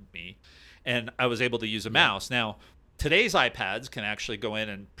hand me. And I was able to use a mouse. Now, today's iPads can actually go in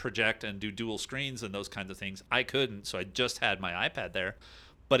and project and do dual screens and those kinds of things. I couldn't, so I just had my iPad there.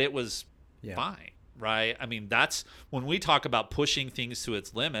 But it was fine, right? I mean, that's when we talk about pushing things to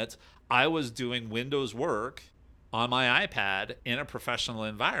its limits. I was doing Windows work on my iPad in a professional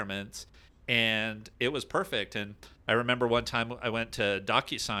environment, and it was perfect. And I remember one time I went to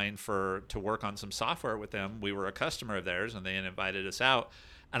DocuSign to work on some software with them. We were a customer of theirs, and they had invited us out.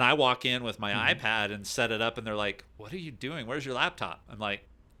 And I walk in with my iPad and set it up, and they're like, "What are you doing? Where's your laptop?" I'm like,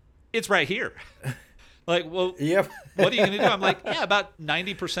 "It's right here." Like, well, Yep. what are you going to do? I'm like, yeah, about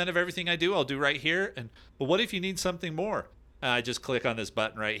 90% of everything I do, I'll do right here. But what if you need something more? I just click on this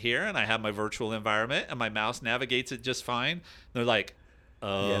button right here, and I have my virtual environment, and my mouse navigates it just fine. They're like,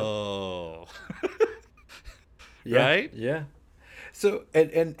 oh. Yeah. Right? Yeah. So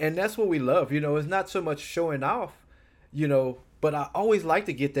and that's what we love. It's not so much showing off, but I always like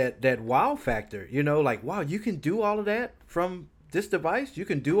to get that wow factor. Like, wow, you can do all of that from this device. You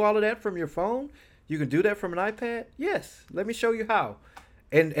can do all of that from your phone. You can do that from an iPad. Yes, let me show you how.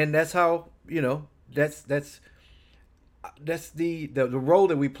 And that's how that's the role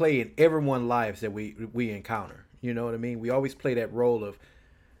that we play in everyone's lives that we encounter. You know what I mean? We always play that role of,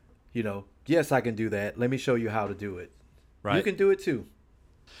 yes, I can do that. Let me show you how to do it. Right. You can do it too.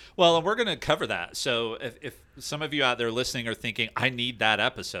 Well, and we're going to cover that. So if some of you out there listening are thinking, I need that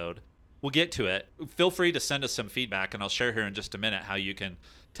episode, we'll get to it. Feel free to send us some feedback, and I'll share here in just a minute how you can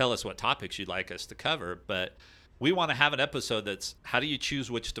tell us what topics you'd like us to cover. But we want to have an episode that's how do you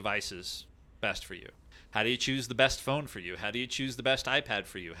choose which device is best for you? How do you choose the best phone for you? How do you choose the best iPad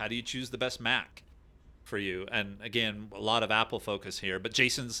for you? How do you choose the best Mac for you? And again, a lot of Apple focus here, but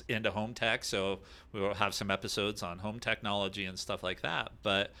Jason's into home tech, so we will have some episodes on home technology and stuff like that.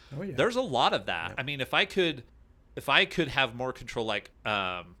 But there's a lot of that. I mean, if I could have more control, like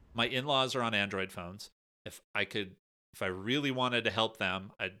my in-laws are on Android phones. If I really wanted to help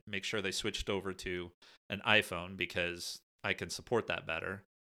them, I'd make sure they switched over to an iPhone because I can support that better.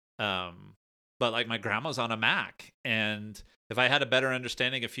 But like my grandma's on a Mac, and if I had a better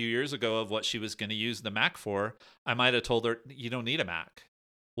understanding a few years ago of what she was going to use the Mac for, I might have told her, you don't need a Mac.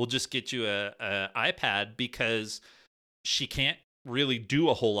 We'll just get you a iPad, because she can't really do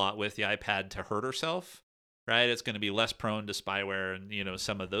a whole lot with the iPad to hurt herself, right? It's going to be less prone to spyware and,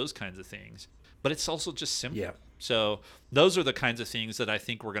 some of those kinds of things. But it's also just simple. Yeah. So those are the kinds of things that I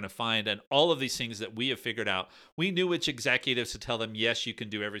think we're going to find. And all of these things that we have figured out, we knew which executives to tell them, yes, you can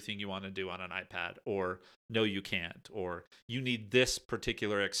do everything you want to do on an iPad, or no, you can't, or you need this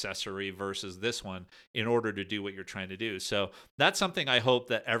particular accessory versus this one in order to do what you're trying to do. So that's something I hope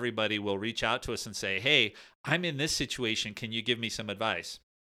that everybody will reach out to us and say, hey, I'm in this situation. Can you give me some advice?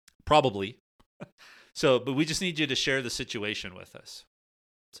 Probably. But we just need you to share the situation with us.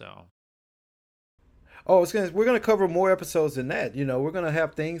 So. Oh, we're gonna cover more episodes than that. We're gonna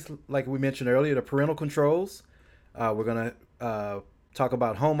have things like we mentioned earlier, the parental controls. We're gonna talk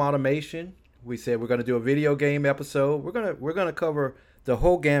about home automation. We said we're gonna do a video game episode. We're gonna cover the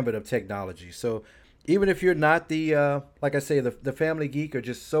whole gambit of technology. So even if you're not the like I say, the family geek, or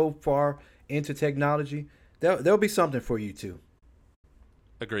just so far into technology, there'll be something for you too.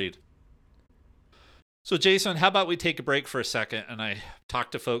 Agreed. So Jason, how about we take a break for a second and I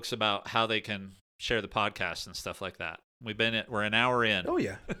talk to folks about how they can share the podcast and stuff like that. We're an hour in. Oh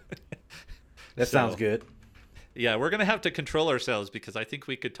yeah. That sounds good. Yeah, we're going to have to control ourselves, because I think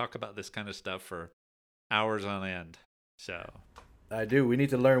we could talk about this kind of stuff for hours on end. So I do. We need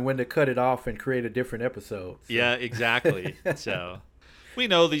to learn when to cut it off and create a different episode. So. Yeah, exactly. So we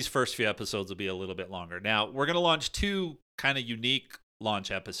know these first few episodes will be a little bit longer. Now, we're going to launch 2 kind of unique launch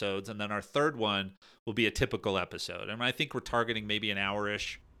episodes, and then our third one will be a typical episode. And I think we're targeting maybe an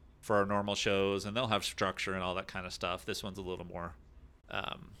hour-ish for our normal shows, and they'll have structure and all that kind of stuff. This one's a little more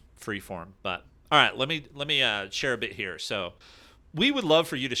free form. But all right, let me share a bit here. So we would love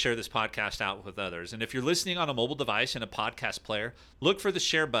for you to share this podcast out with others. And if you're listening on a mobile device in a podcast player, look for the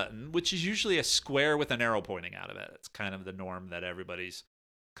share button, which is usually a square with an arrow pointing out of it. It's kind of the norm that everybody's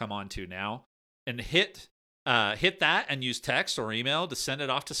come on to now. And hit that and use text or email to send it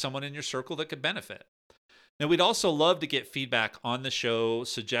off to someone in your circle that could benefit. Now, we'd also love to get feedback on the show,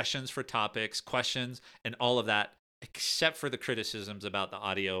 suggestions for topics, questions, and all of that, except for the criticisms about the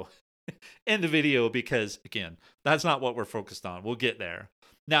audio and the video, because, again, that's not what we're focused on. We'll get there.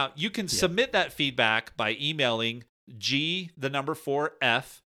 Now, you can submit that feedback by emailing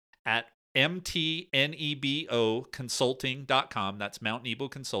G4F at mtneboconsulting.com. That's Mount Nebo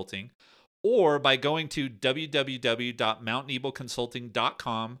Consulting. Or by going to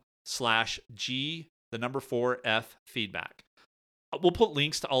www.mountneboconsulting.com/G4F feedback. We'll put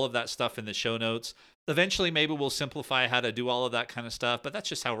links to all of that stuff in the show notes. Eventually, maybe we'll simplify how to do all of that kind of stuff, but that's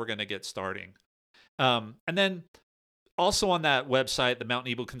just how we're going to get starting. And then also on that website, the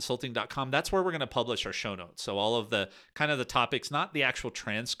mountneboconsulting.com, that's where we're going to publish our show notes. So all of the kind of the topics, not the actual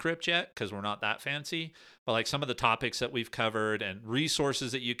transcript yet, because we're not that fancy, but like some of the topics that we've covered and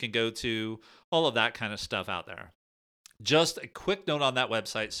resources that you can go to, all of that kind of stuff out there. Just a quick note on that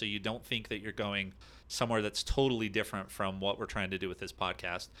website so you don't think that you're going somewhere that's totally different from what we're trying to do with this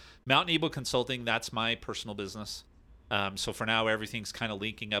podcast. Mount Nebo Consulting, that's my personal business. So for now, everything's kind of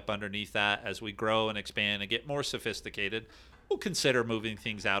linking up underneath that. As we grow and expand and get more sophisticated, we'll consider moving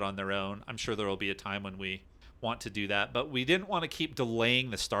things out on their own. I'm sure there will be a time when we want to do that, but we didn't want to keep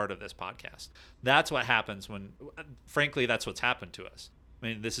delaying the start of this podcast. That's what happens when, frankly, that's what's happened to us. I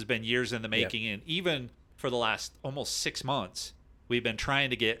mean, this has been years in the making, and even for the last almost 6 months, we've been trying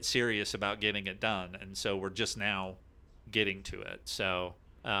to get serious about getting it done, and so we're just now getting to it. So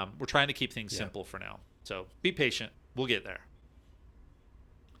we're trying to keep things simple for now. So be patient. We'll get there.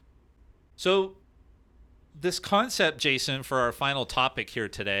 So this concept, Jason, for our final topic here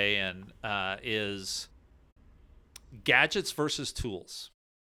today, and is gadgets versus tools.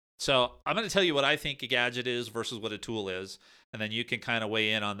 So I'm going to tell you what I think a gadget is versus what a tool is, and then you can kind of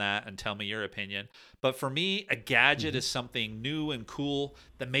weigh in on that and tell me your opinion. But for me, a gadget is something new and cool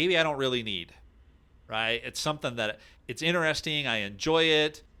that maybe I don't really need, right? It's something that it's interesting. I enjoy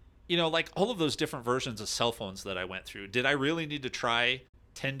it. You know, like all of those different versions of cell phones that I went through. Did I really need to try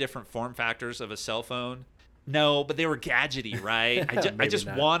 10 different form factors of a cell phone? No, but they were gadgety, right? I just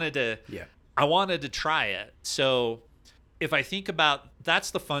wanted to, I wanted to try it. So if I think about,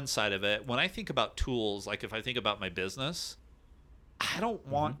 that's the fun side of it. When I think about tools, like if I think about my business, I don't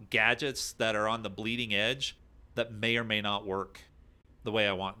want gadgets that are on the bleeding edge that may or may not work the way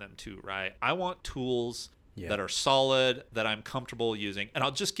I want them to, right? I want tools that are solid, that I'm comfortable using. And I'll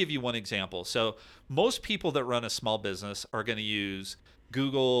just give you one example. So most people that run a small business are going to use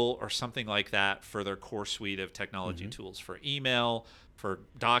Google or something like that for their core suite of technology tools, for email, for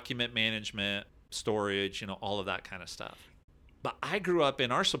document management, storage, you know, all of that kind of stuff. But I grew up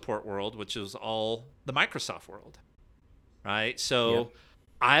in our support world, which is all the Microsoft world, right? So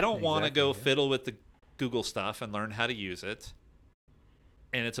I don't want to go fiddle with the Google stuff and learn how to use it.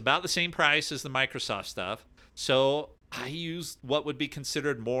 And it's about the same price as the Microsoft stuff. So I use what would be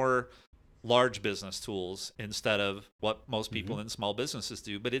considered more large business tools instead of what most people in small businesses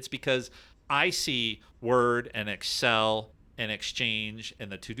do. But it's because I see Word and Excel and Exchange and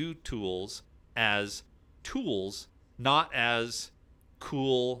the to-do tools as tools, not as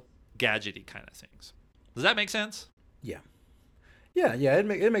cool, gadgety kind of things. Does that make sense? Yeah.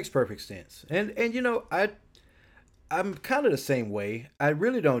 It makes perfect sense. And you know, I'm kind of the same way. I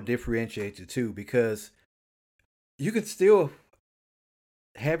really don't differentiate the two because you can still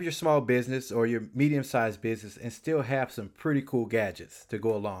have your small business or your medium-sized business and still have some pretty cool gadgets to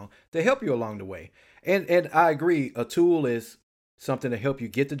go along to help you along the way. And I agree, a tool is something to help you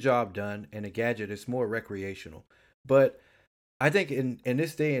get the job done, and a gadget is more recreational. But I think in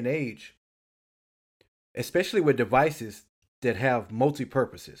this day and age, especially with devices that have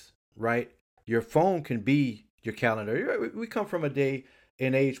multi-purposes, right? Your phone can be your calendar. We come from a day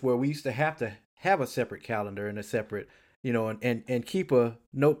and age where we used to have a separate calendar and a separate, you know, and keep a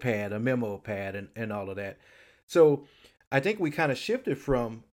notepad, a memo pad, and all of that. So I think we kind of shifted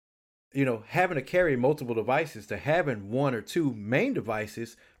from, you know, having to carry multiple devices to having one or two main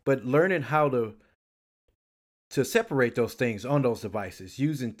devices, but learning how to separate those things on those devices,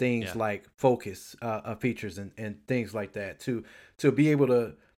 using things like focus features and things like that to be able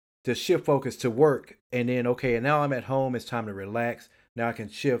to shift focus to work. And then, okay, and now I'm at home, it's time to relax. Now I can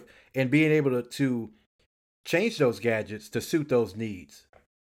shift, and being able to change those gadgets to suit those needs.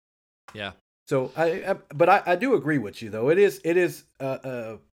 Yeah. So I do agree with you though. It is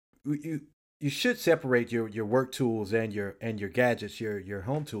you should separate your work tools and your gadgets, your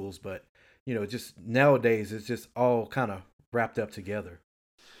home tools, but just nowadays it's just all kind of wrapped up together.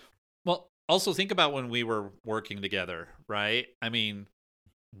 Well, also think about when we were working together, right? I mean,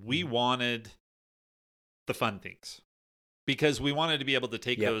 we wanted the fun things because we wanted to be able to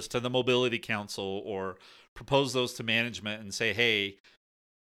take Yep. those to the mobility council or propose those to management and say, hey,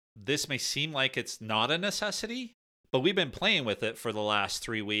 this may seem like it's not a necessity, but we've been playing with it for the last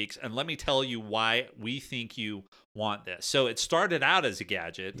 3 weeks. And let me tell you why we think you want this. So it started out as a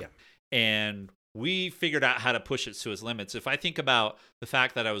gadget, Yeah. and we figured out how to push it to its limits. If I think about the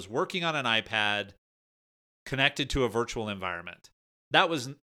fact that I was working on an iPad connected to a virtual environment, that was,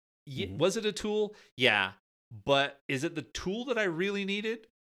 was it a tool? Yeah. But is it the tool that I really needed?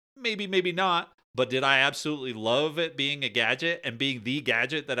 Maybe, maybe not. But did I absolutely love it being a gadget and being the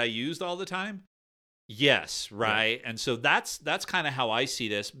gadget that I used all the time? Yes, right. Yeah. And so that's kind of how I see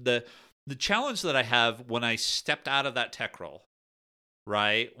this. The challenge that I have when I stepped out of that tech role,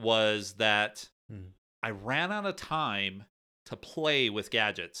 right, was that I ran out of time to play with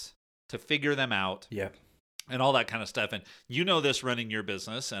gadgets, to figure them out. Yeah. And all that kind of stuff. And you know this running your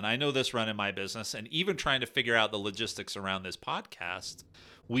business, and I know this running my business, and even trying to figure out the logistics around this podcast,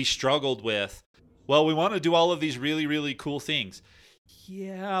 we struggled with, well, we want to do all of these really, really cool things.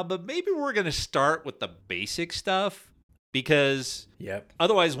 Yeah, but maybe we're going to start with the basic stuff because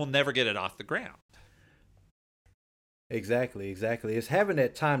otherwise we'll never get it off the ground. Exactly. It's having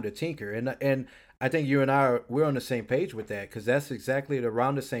that time to tinker. And I think you and we're on the same page with that, because that's exactly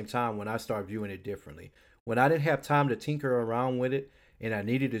around the same time when I started viewing it differently. When I didn't have time to tinker around with it and I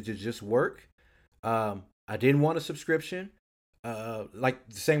needed it to just work, I didn't want a subscription. Like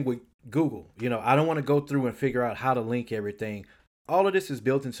the same with Google. I don't want to go through and figure out how to link everything. All of this is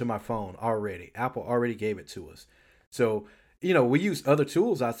built into my phone already. Apple already gave it to us. So, we use other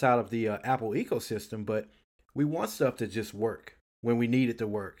tools outside of the Apple ecosystem, but we want stuff to just work when we need it to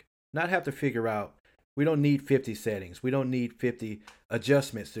work. Not have to figure out. We don't need 50 settings. We don't need 50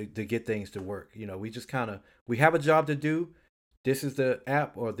 adjustments to get things to work. We just we have a job to do. This is the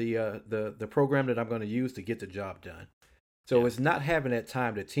app or the program that I'm going to use to get the job done. So it's not having that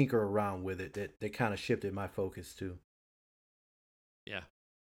time to tinker around with it that kind of shifted my focus too. Yeah.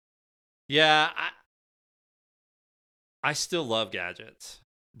 Yeah, I still love gadgets,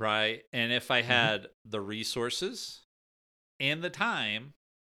 right? And if I had the resources and the time,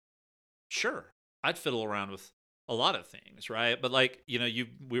 sure, I'd fiddle around with a lot of things, right? But like,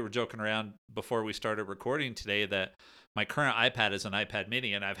 we were joking around before we started recording today that my current iPad is an iPad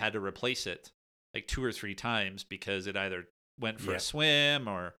mini and I've had to replace it like 2 or 3 times because it either went for a swim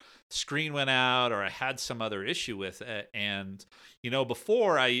or the screen went out or I had some other issue with it. And,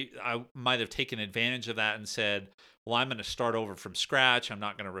 before I might have taken advantage of that and said, well, I'm going to start over from scratch. I'm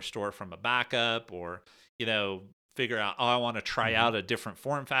not going to restore from a backup or, figure out, I want to try out a different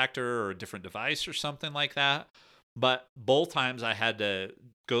form factor or a different device or something like that. But both times I had to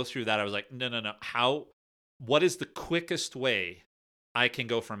go through that. I was like, no. What is the quickest way I can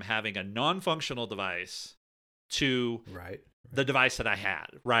go from having a non-functional device to the device that I had,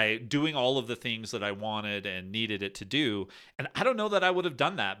 right? Doing all of the things that I wanted and needed it to do. And I don't know that I would have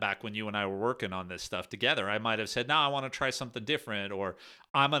done that back when you and I were working on this stuff together. I might have said, no, I want to try something different, or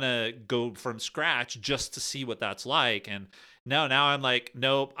I'm going to go from scratch just to see what that's like. And now I'm like,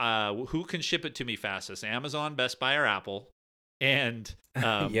 nope, who can ship it to me fastest? Amazon, Best Buy, or Apple? And,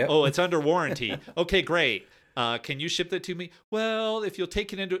 oh, it's under warranty. Okay, great. Can you ship that to me? Well, if you'll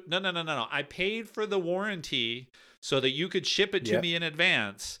take it into, no. I paid for the warranty so that you could ship it to me in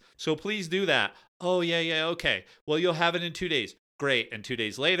advance. So please do that. Oh, yeah. Okay. Well, you'll have it in 2 days. Great. And 2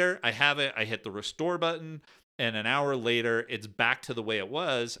 days later, I have it. I hit the restore button. And an hour later, it's back to the way it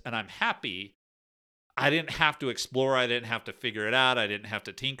was. And I'm happy. I didn't have to explore. I didn't have to figure it out. I didn't have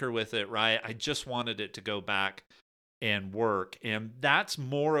to tinker with it, right? I just wanted it to go back and work. And that's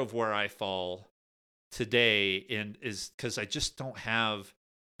more of where I fall today, and is because I just don't have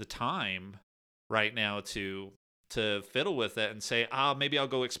the time right now to fiddle with it and say, maybe I'll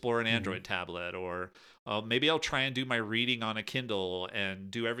go explore an Android tablet, or maybe I'll try and do my reading on a Kindle and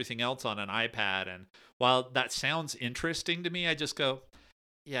do everything else on an iPad. And while that sounds interesting to me, I just go,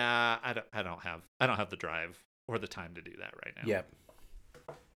 yeah, I don't have the drive or the time to do that right now.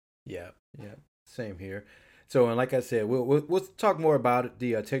 Yeah. Same here. So, and like I said, we'll talk more about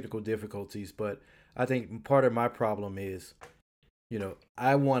the technical difficulties, but I think part of my problem is,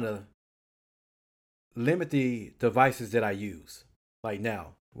 I want to limit the devices that I use. Like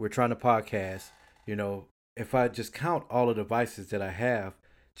now, we're trying to podcast, if I just count all the devices that I have,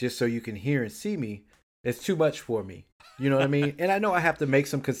 just so you can hear and see me, It's too much for me. You know what I mean? And I know I have to make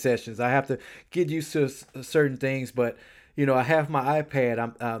some concessions. I have to get used to certain things, but I have my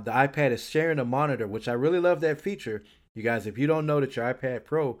iPad. The iPad is sharing a monitor, which I really love that feature. You guys, if you don't know that your iPad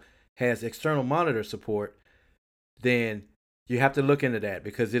Pro has external monitor support, then you have to look into that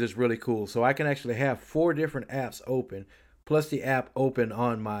because it is really cool. So I can actually have 4 different apps open, plus the app open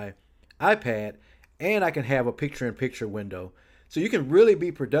on my iPad, and I can have a picture-in-picture window. So you can really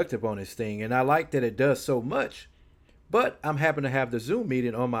be productive on this thing, and I like that it does so much. But I'm happy to have the Zoom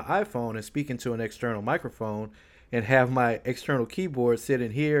meeting on my iPhone and speaking to an external microphone and have my external keyboard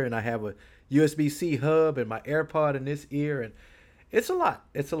sitting here, and I have a USB-C hub and my AirPod in this ear, and it's a lot.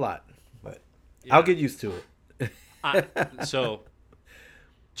 It's a lot, but Yeah. I'll get used to it. So,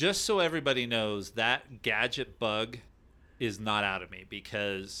 just so everybody knows, that gadget bug is not out of me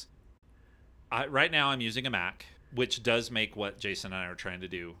because right now I'm using a Mac, which does make what Jason and I are trying to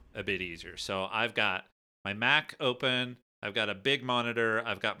do a bit easier. So I've got my Mac open. I've got a big monitor.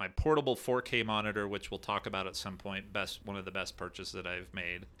 I've got my portable 4K monitor, which we'll talk about at some point. One of the best purchases that I've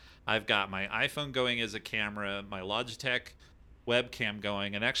made. I've got my iPhone going as a camera, my Logitech webcam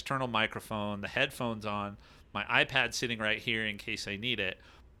going, an external microphone, the headphones on, my iPad sitting right here in case I need it.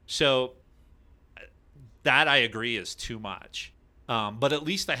 So that I agree is too much. But at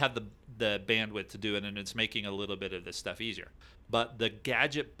least I have the bandwidth to do it, and it's making a little bit of this stuff easier. But the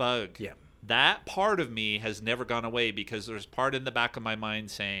gadget bug, Yeah. that part of me has never gone away because there's part in the back of my mind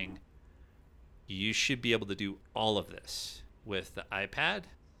saying, you should be able to do all of this with the iPad,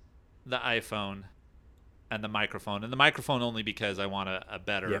 the iPhone, and the microphone. And the microphone only because I want a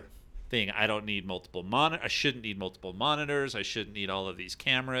better thing. I don't need multiple I shouldn't need multiple monitors. I shouldn't need all of these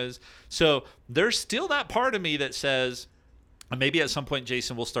cameras. So there's still that part of me that says, maybe at some point,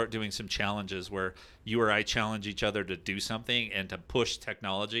 Jason, we'll start doing some challenges where you or I challenge each other to do something and to push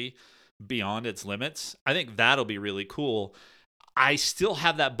technology beyond its limits. I think that'll be really cool. I still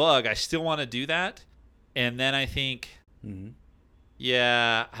have that bug. I still want to do that. And then I think,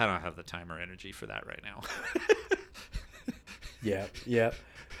 yeah, I don't have the time or energy for that right now. Yeah.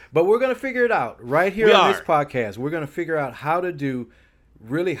 But we're going to figure it out right here on this podcast. We're going to figure out how to do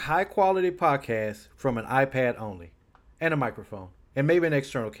really high quality podcasts from an iPad only and a microphone and maybe an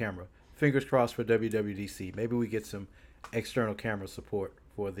external camera. Fingers crossed for WWDC. Maybe we get some external camera support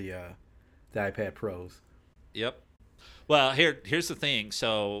for the iPad Pros. Yep. Well, here's the thing.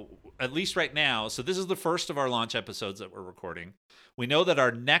 So at least right now, so this is the first of our launch episodes that we're recording. We know that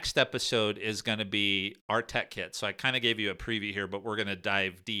our next episode is going to be our tech kit. So I kind of gave you a preview here, but we're going to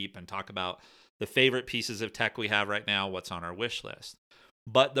dive deep and talk about the favorite pieces of tech we have right now, what's on our wish list.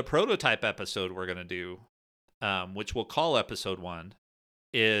 But the prototype episode we're going to do, which we'll call episode 1,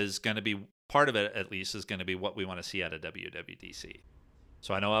 is going to be, part of it at least, is going to be what we want to see out of WWDC.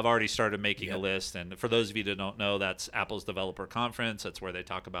 So I know I've already started making a list. And for those of you that don't know, that's Apple's developer conference. That's where they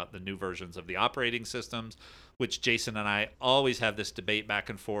talk about the new versions of the operating systems, which Jason and I always have this debate back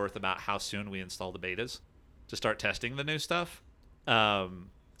and forth about how soon we install the betas to start testing the new stuff.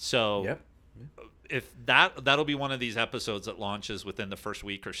 If that'll be one of these episodes that launches within the first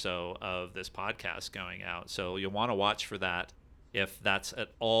week or so of this podcast going out. So you'll want to watch for that if that's at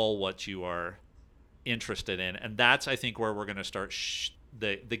all what you are interested in. And that's, I think, where we're going to start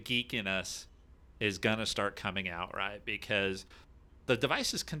the geek in us is going to start coming out, right? Because the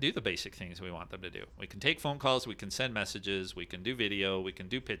devices can do the basic things we want them to do. We can take phone calls, we can send messages, we can do video, we can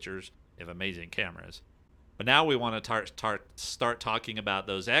do pictures. They have amazing cameras. But now we want to start talking about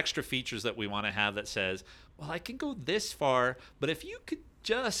those extra features that we want to have that says, well, I can go this far, but if you could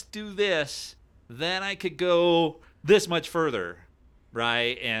just do this, then I could go this much further,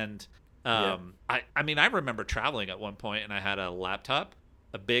 right? And I mean, I remember traveling at one point and I had a laptop,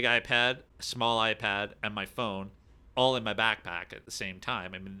 a big iPad, a small iPad, and my phone all in my backpack at the same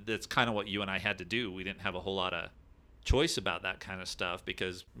time. I mean, that's kind of what you and I had to do. We didn't have a whole lot of choice about that kind of stuff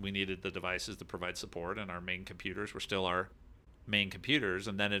because we needed the devices to provide support, and our main computers were still our main computers.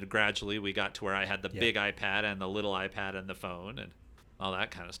 And then gradually we got to where I had the big iPad and the little iPad and the phone and all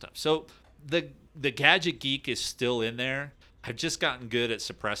that kind of stuff. So the gadget geek is still in there. I've just gotten good at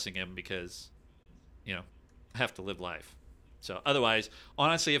suppressing him because, I have to live life. So otherwise,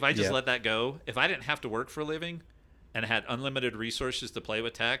 honestly, if I just let that go, if I didn't have to work for a living and had unlimited resources to play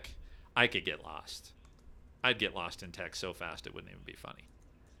with tech, I could get lost. I'd get lost in tech so fast it wouldn't even be funny.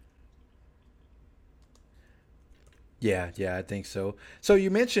 Yeah, I think so. So you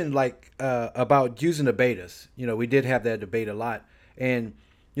mentioned about using the betas. We did have that debate a lot. And,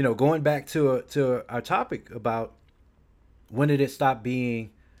 going back to our topic about when did it stop being,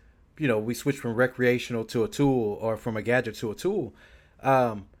 we switched from recreational to a tool or from a gadget to a tool.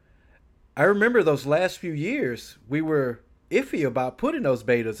 I remember those last few years, we were iffy about putting those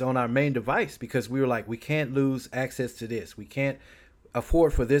betas on our main device because we were like, we can't lose access to this. We can't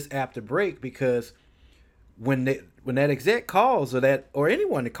afford for this app to break because when that exec calls or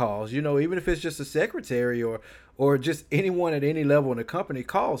anyone that calls, even if it's just a secretary or just anyone at any level in the company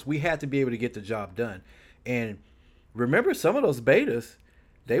calls, we had to be able to get the job done. And remember, some of those betas,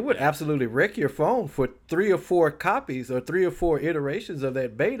 they would absolutely wreck your phone for 3 or 4 copies or 3 or 4 iterations of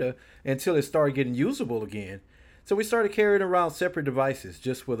that beta until it started getting usable again. So we started carrying around separate devices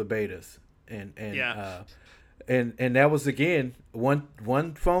just for the betas, and that was again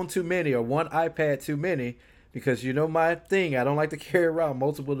one phone too many or one iPad too many, because my thing, I don't like to carry around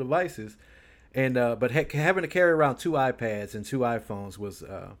multiple devices, and but having to carry around 2 iPads and 2 iPhones was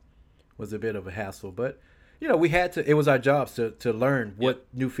a bit of a hassle. But we had to. It was our jobs to learn what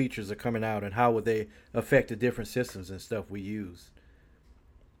new features are coming out and how would they affect the different systems and stuff we use.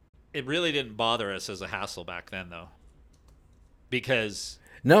 It really didn't bother us as a hassle back then, though, because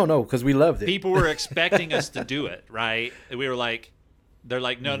because we loved it. People were expecting us to do it, right? And we were like, they're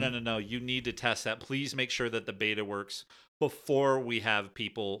like, no, you need to test that. Please make sure that the beta works before we have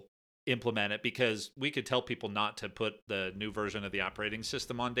people implement it, because we could tell people not to put the new version of the operating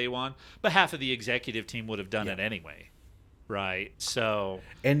system on day one, but half of the executive team would have done it anyway, right? So,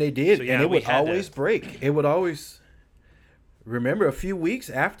 and they did, and it would always break. It would always. Remember, a few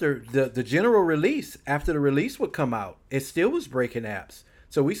weeks after the general release, after the release would come out, it still was breaking apps.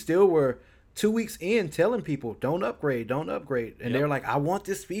 So we still were 2 weeks in telling people, don't upgrade. And they're like, I want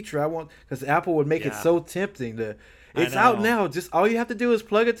this feature. Because Apple would make it so tempting to, it's out now. Just all you have to do is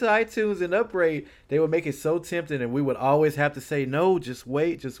plug it to iTunes and upgrade. They would make it so tempting, and we would always have to say, no, just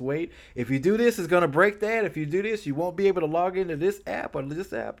wait. If you do this, it's going to break that. If you do this, you won't be able to log into this app or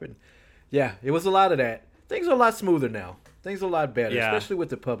this app. And yeah, it was a lot of that. Things are a lot smoother now. Things are a lot better, especially with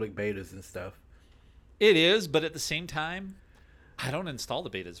the public betas and stuff. It is, but at the same time, I don't install the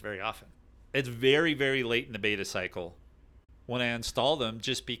betas very often. It's very, very late in the beta cycle when I install them,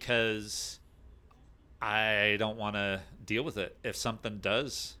 just because I don't want to deal with it if something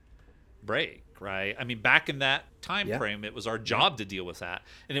does break, right? I mean, back in that time frame, it was our job to deal with that.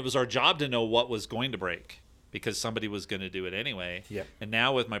 And it was our job to know what was going to break, because somebody was going to do it anyway. Yep. And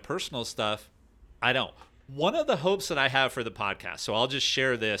now with my personal stuff, I don't. One of the hopes that I have for the podcast, so I'll just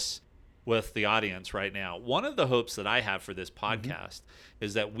share this with the audience right now. One of the hopes that I have for this podcast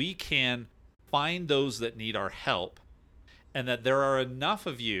is that we can find those that need our help, and that there are enough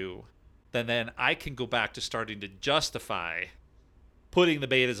of you that then I can go back to starting to justify putting the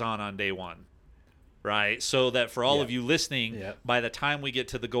betas on day one, right? So that for all of you listening, by the time we get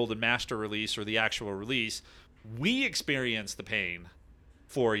to the Golden Master release or the actual release, we experience the pain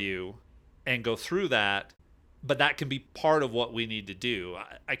for you and go through that. But that can be part of what we need to do.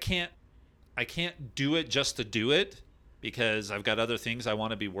 I can't do it just to do it, because I've got other things I want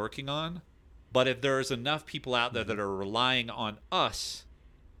to be working on. But if there's enough people out there that are relying on us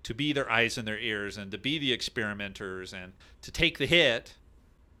to be their eyes and their ears and to be the experimenters and to take the hit,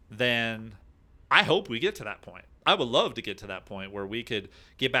 then I hope we get to that point. I would love to get to that point where we could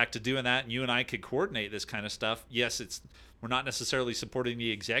get back to doing that, and you and I could coordinate this kind of stuff. Yes, we're not necessarily supporting the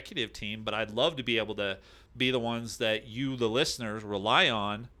executive team, but I'd love to be able to be the ones that you, the listeners, rely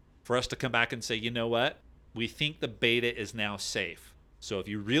on for us to come back and say, you know what? We think the beta is now safe. So if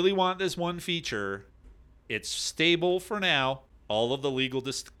you really want this one feature, it's stable for now. All of the legal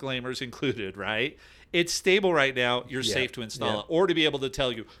disclaimers included, right? It's stable right now. You're safe to install it. Or to be able to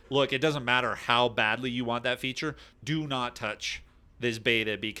tell you, look, it doesn't matter how badly you want that feature. Do not touch this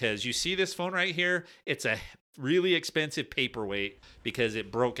beta, because you see this phone right here? It's a really expensive paperweight because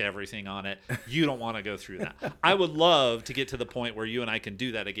it broke everything on it. You don't want to go through that. I would love to get to the point where you and I can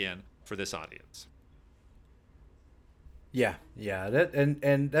do that again for this audience. Yeah, that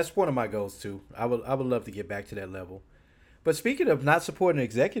and that's one of my goals too. I would love to get back to that level. But speaking of not supporting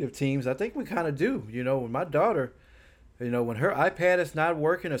executive teams, I think we kind of do. When my daughter, when her iPad is not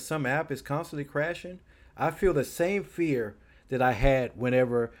working or some app is constantly crashing, I feel the same fear that I had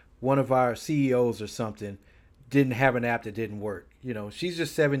whenever one of our CEOs or something didn't have an app that didn't work. She's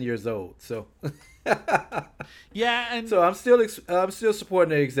just 7 years old, so and so I'm still supporting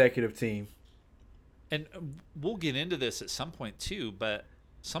the executive team. And we'll get into this at some point too, but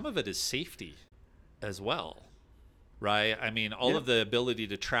some of it is safety as well, right? I mean, all of the ability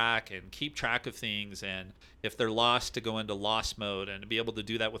to track and keep track of things, and if they're lost, to go into lost mode, and to be able to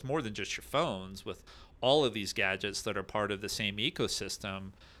do that with more than just your phones, with all of these gadgets that are part of the same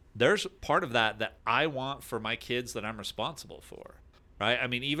ecosystem. There's part of that I want for my kids that I'm responsible for. right? I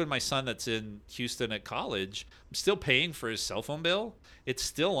mean, even my son that's in Houston at college, I'm still paying for his cell phone bill. It's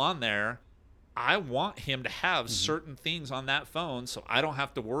still on there. I want him to have certain things on that phone so I don't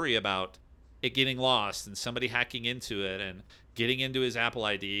have to worry about it getting lost and somebody hacking into it and getting into his Apple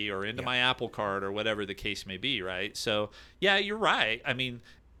ID or into my Apple Card or whatever the case may be, right? So, yeah, you're right. I mean,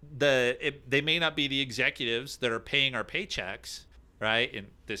 they may not be the executives that are paying our paychecks, right? In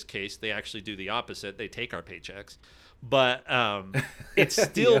this case, they actually do the opposite. They take our paychecks. But it's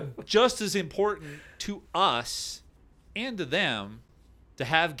still just as important to us and to them to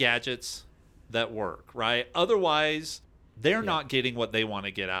have gadgets that work, right? Otherwise, they're not getting what they want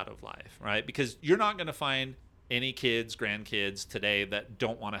to get out of life, right? Because you're not going to find any kids, grandkids today that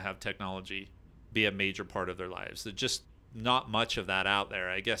don't want to have technology be a major part of their lives. There's just not much of that out there.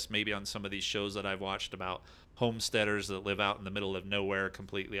 I guess maybe on some of these shows that I've watched about homesteaders that live out in the middle of nowhere,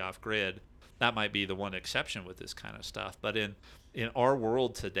 completely off grid, that might be the one exception with this kind of stuff. But in our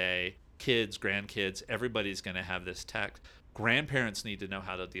world today, kids, grandkids, everybody's going to have this tech. Grandparents need to know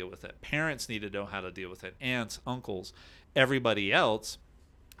how to deal with it. Parents need to know how to deal with it. Aunts, uncles, everybody else.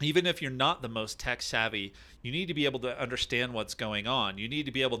 Even if you're not the most tech savvy, you need to be able to understand what's going on. You need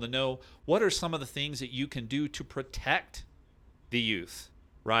to be able to know what are some of the things that you can do to protect the youth,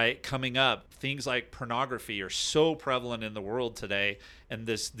 right? Coming up, things like pornography are so prevalent in the world today, and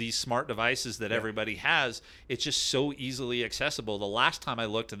these smart devices that everybody has, it's just so easily accessible. The last time I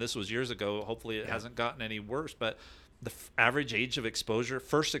looked, and this was years ago, hopefully it hasn't gotten any worse, but the average age of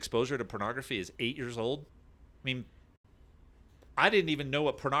first exposure to pornography is 8 years old. I mean, I didn't even know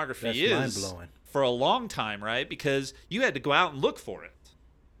what pornography is for a long time, right? Because you had to go out and look for it,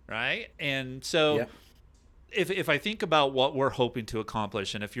 right? And so if I think about what we're hoping to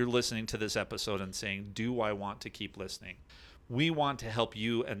accomplish, and if you're listening to this episode and saying, do I want to keep listening? We want to help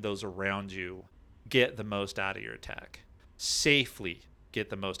you and those around you get the most out of your tech, safely get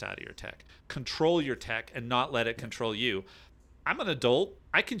the most out of your tech, control your tech and not let it control you. I'm an adult.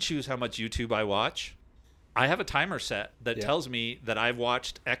 I can choose how much YouTube I watch. I have a timer set that tells me that I've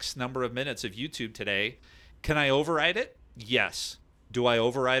watched X number of minutes of YouTube today. Can I override it? Yes. Do I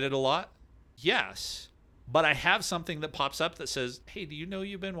override it a lot? Yes. But I have something that pops up that says, hey, do you know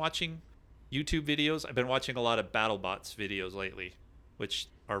you've been watching YouTube videos? I've been watching a lot of BattleBots videos lately, which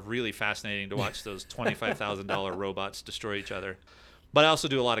are really fascinating to watch those $25,000 robots destroy each other. But I also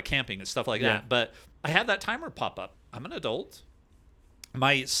do a lot of camping and stuff like that. But I had that timer pop up. I'm an adult.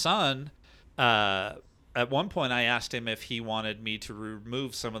 My son, at one point I asked him if he wanted me to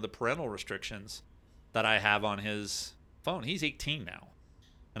remove some of the parental restrictions that I have on his phone. He's 18 now.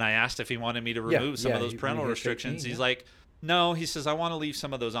 And I asked if he wanted me to remove some of those parental restrictions. 18, he's like, no, he says, I want to leave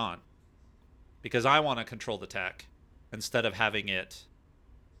some of those on because I want to control the tech instead of having it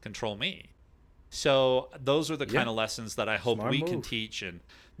control me. So those are the kind of lessons that I hope we can teach and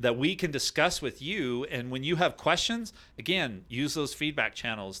that we can discuss with you. And when you have questions, again, use those feedback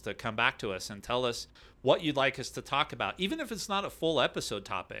channels to come back to us and tell us what you'd like us to talk about, even if it's not a full episode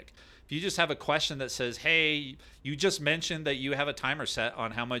topic. If you just have a question that says, hey, you just mentioned that you have a timer set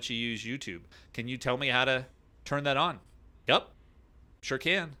on how much you use YouTube. Can you tell me how to turn that on? Yep, sure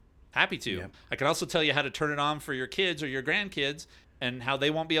can. Happy to. Yep. I can also tell you how to turn it on for your kids or your grandkids and how they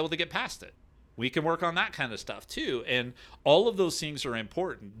won't be able to get past it. We can work on that kind of stuff too. And all of those things are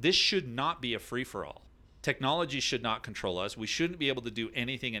important. This should not be a free-for-all. Technology should not control us. We shouldn't be able to do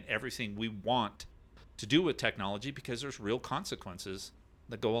anything and everything we want to do with technology because there's real consequences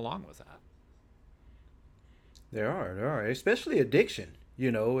that go along with that. There are, especially addiction.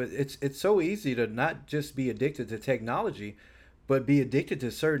 You know, it's so easy to not just be addicted to technology, but be addicted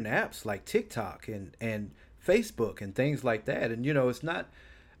to certain apps like TikTok and Facebook and things like that. And, you know, it's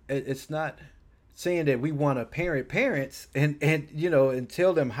not saying that we want to parent parents and you know, and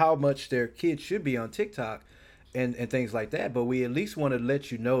tell them how much their kids should be on TikTok and things like that. But we at least want to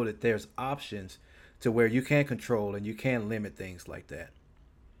let you know that there's options to where you can control and you can limit things like that.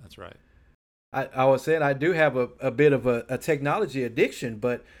 That's right. I was saying I do have a bit of a technology addiction,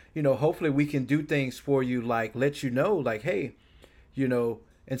 but, you know, hopefully we can do things for you, like let you know, like, hey, you know,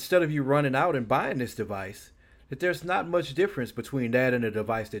 instead of you running out and buying this device, that there's not much difference between that and the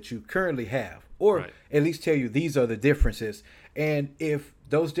device that you currently have, or at least tell you these are the differences. And if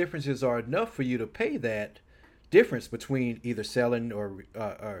those differences are enough for you to pay that difference between either selling or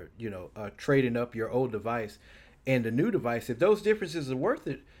you know, trading up your old device and the new device, if those differences are worth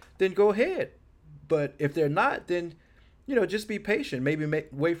it, then go ahead. But if they're not, then, you know, just be patient. Maybe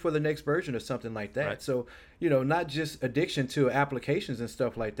wait for the next version or something like that. Right. So, you know, not just addiction to applications and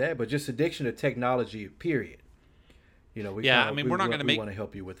stuff like that, but just addiction to technology, period. You know, we're not going to want to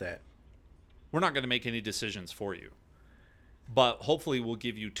help you with that. We're not going to make any decisions for you. but hopefully we'll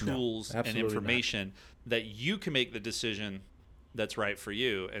give you No, tools and absolutely not. information that you can make the decision that's right for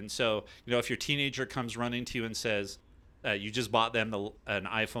you. And so, if your teenager comes running to you and says, you just bought them an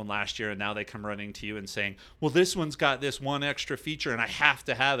iPhone last year, and now they come running to you and saying, well, this one's got this one extra feature and I have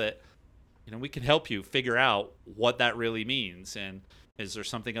to have it. We can help you figure out what that really means. And is there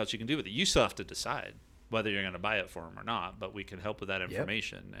something else you can do with it? You still have to decide whether you're going to buy it for them or not, but we can help with that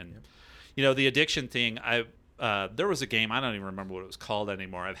information. Yep. And, the addiction thing, there was a game, I don't even remember what it was called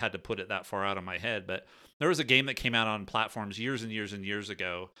anymore. I've had to put it that far out of my head, but there was a game that came out on platforms years and years and years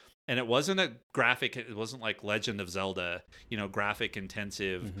ago. And it wasn't it wasn't like Legend of Zelda, graphic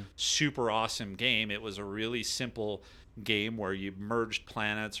intensive, super awesome game. It was a really simple game where you merged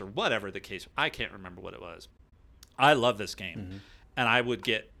planets or whatever the case. I can't remember what it was. I love this game. And I would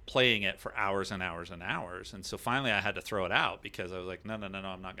get playing it for hours and hours and hours. And so finally I had to throw it out because I was like, no,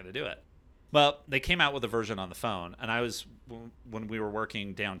 I'm not going to do it. Well, they came out with a version on the phone. And when we were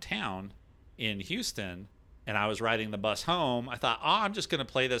working downtown in Houston and I was riding the bus home, I thought, I'm just going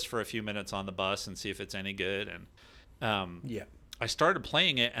to play this for a few minutes on the bus and see if it's any good. And I started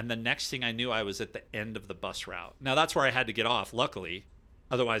playing it. And the next thing I knew, I was at the end of the bus route. Now, that's where I had to get off, luckily.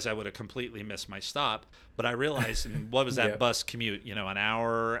 Otherwise, I would have completely missed my stop. But I realized, what was that bus commute? An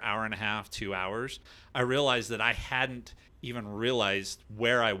hour and a half, 2 hours. I realized that I hadn't even realized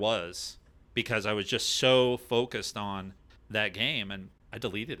where I was because I was just so focused on that game, and I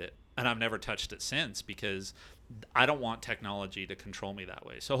deleted it. And I've never touched it since because I don't want technology to control me that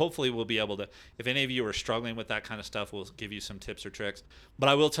way. So hopefully we'll be able to, if any of you are struggling with that kind of stuff, we'll give you some tips or tricks. But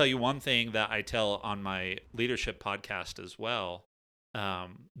I will tell you one thing that I tell on my leadership podcast as well.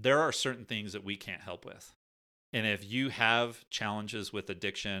 There are certain things that we can't help with. And if you have challenges with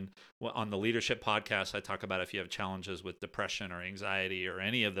addiction, on the leadership podcast, I talk about if you have challenges with depression or anxiety or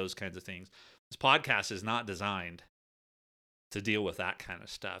any of those kinds of things, this podcast is not designed to deal with that kind of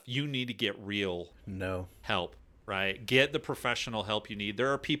stuff. You need to get real help, right? Get the professional help you need.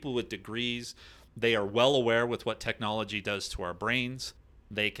 There are people with degrees. They are well aware with what technology does to our brains.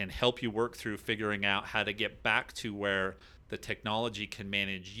 They can help you work through figuring out how to get back to where the technology can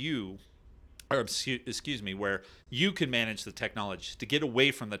manage you, or excuse me, where you can manage the technology, to get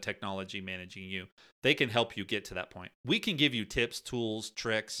away from the technology managing you. They can help you get to that point. We can give you tips, tools,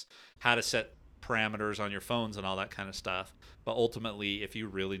 tricks, how to set parameters on your phones and all that kind of stuff. But ultimately, if you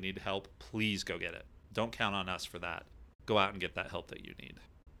really need help, please go get it. Don't count on us for that. Go out and get that help that you need.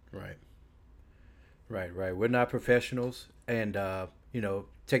 Right. We're not professionals. And,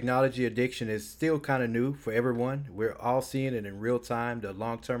 technology addiction is still kind of new for everyone. We're all seeing it in real time, the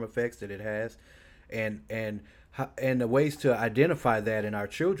long-term effects that it has, and the ways to identify that in our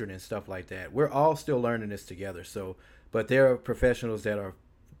children and stuff like that. We're all still learning this together. So, but there are professionals that are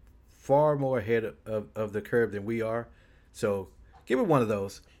far more ahead of the curve than we are. So give it one of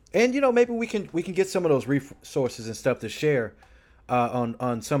those. And, maybe we can get some of those resources and stuff to share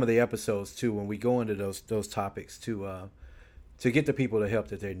on some of the episodes too, when we go into those topics to get the people the help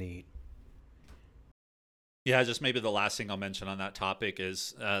that they need. Yeah, just maybe the last thing I'll mention on that topic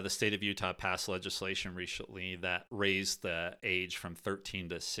is the state of Utah passed legislation recently that raised the age from 13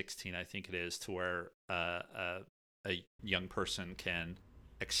 to 16, I think it is, to where a young person can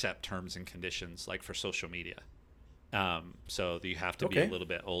accept terms and conditions, like for social media. So you have to be a little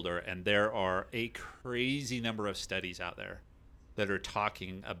bit older. And there are a crazy number of studies out there that are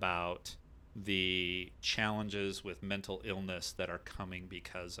talking about the challenges with mental illness that are coming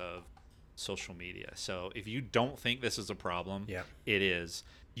because of social media. So if you don't think this is a problem, it is.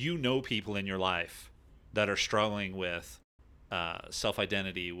 People in your life that are struggling with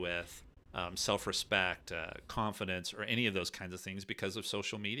self-identity, with self-respect, confidence, or any of those kinds of things because of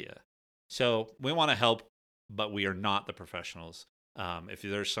social media. So we want to help, but we are not the professionals. If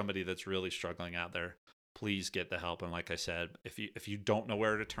there's somebody that's really struggling out there, please get the help. And like I said, if you don't know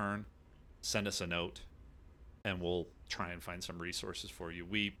where to turn, send us a note and we'll try and find some resources for you.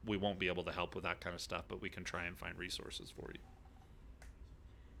 We won't be able to help with that kind of stuff, but we can try and find resources for you.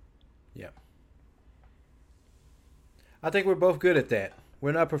 Yeah. I think we're both good at that.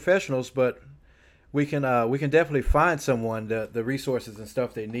 We're not professionals, but we can definitely find someone the resources and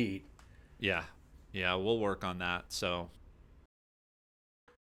stuff they need. Yeah, we'll work on that. So,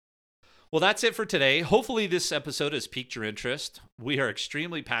 well, that's it for today. Hopefully this episode has piqued your interest. We are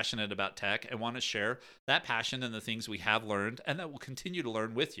extremely passionate about tech and want to share that passion and the things we have learned and that we'll continue to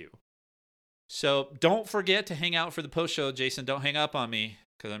learn with you. So don't forget to hang out for the post show. Jason, don't hang up on me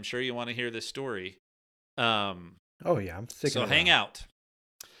because I'm sure you want to hear this story. I'm sick so hang out.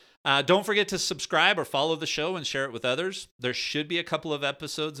 Don't forget to subscribe or follow the show and share it with others. There should be a couple of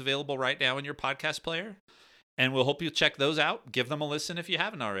episodes available right now in your podcast player. And we'll hope you check those out. Give them a listen if you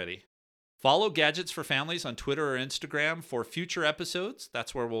haven't already. Follow Gadgets for Families on Twitter or Instagram for future episodes.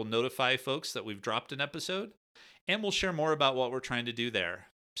 That's where we'll notify folks that we've dropped an episode. And we'll share more about what we're trying to do there.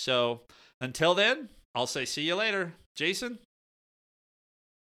 So until then, I'll say see you later. Jason?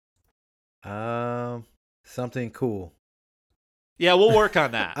 Something cool. Yeah, we'll work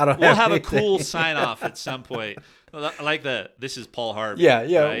on that. We'll have a cool sign off at some point. Like this is Paul Harvey.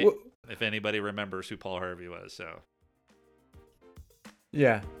 Yeah. Right? If anybody remembers who Paul Harvey was, so.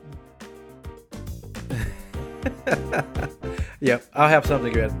 Yeah. Yep, I'll have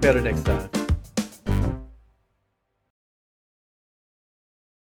something better next time.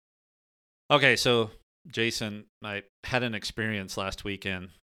 Okay, so Jason, I had an experience last weekend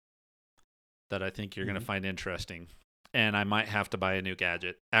that I think you're going to find interesting. And I might have to buy a new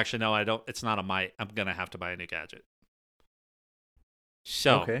gadget. Actually, no, I don't. It's not a might. I'm going to have to buy a new gadget.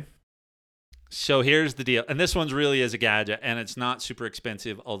 So here's the deal. And this one's really is a gadget, and it's not super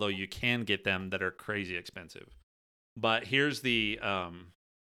expensive, although you can get them that are crazy expensive. But here's the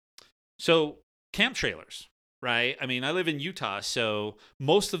so camp trailers, right? I mean, I live in Utah, so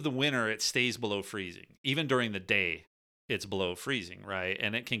most of the winter it stays below freezing. Even during the day, it's below freezing, right?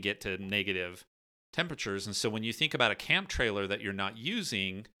 And it can get to negative temperatures. And so when you think about a camp trailer that you're not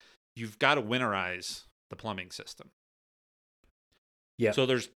using, you've got to winterize the plumbing system. Yeah. So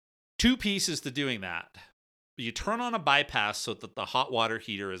there's two pieces to doing that. You turn on a bypass so that the hot water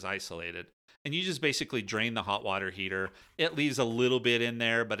heater is isolated. And you just basically drain the hot water heater. It leaves a little bit in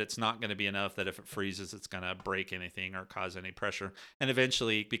there, but it's not going to be enough that if it freezes, it's going to break anything or cause any pressure. And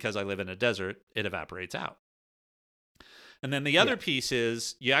eventually, because I live in a desert, it evaporates out. And then the other piece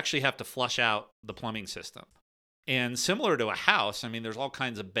is you actually have to flush out the plumbing system. And similar to a house, I mean, there's all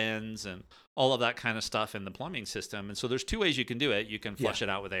kinds of bends and all of that kind of stuff in the plumbing system. And so there's two ways you can do it. You can flush it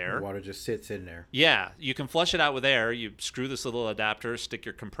out with air. The water just sits in there. Yeah, you can flush it out with air. You screw this little adapter, stick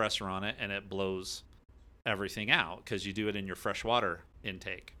your compressor on it, and it blows everything out because you do it in your fresh water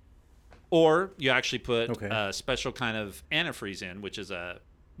intake. Or you actually put a special kind of antifreeze in, which is a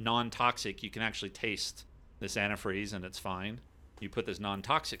non-toxic. You can actually taste this antifreeze, and it's fine. You put this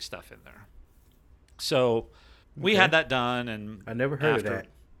non-toxic stuff in there. So we had that done, and I never heard of that.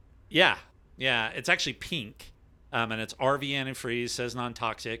 Yeah, it's actually pink, and it's RV antifreeze, says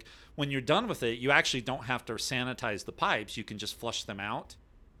non-toxic. When you're done with it, you actually don't have to sanitize the pipes. You can just flush them out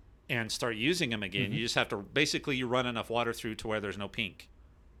and start using them again. You just have to basically you run enough water through to where there's no pink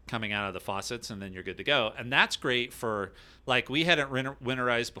coming out of the faucets, and then you're good to go. And that's great for, like, we hadn't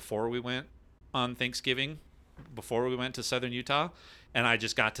winterized before we went on Thanksgiving, before we went to southern Utah, and I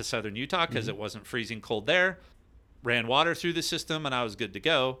just got to southern Utah because it wasn't freezing cold there, ran water through the system, and I was good to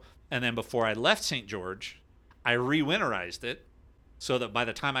go. And then before I left St. George, I re-winterized it so that by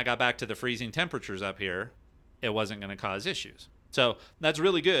the time I got back to the freezing temperatures up here, it wasn't going to cause issues. So that's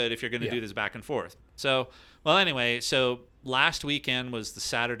really good if you're going to do this back and forth. So, well, anyway, so last weekend was the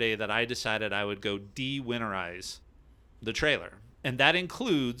Saturday that I decided I would go de-winterize the trailer. And that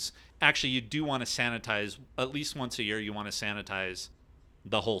includes, actually, you do want to sanitize, at least once a year, you want to sanitize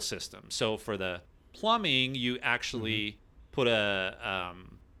the whole system. So for the plumbing, you actually put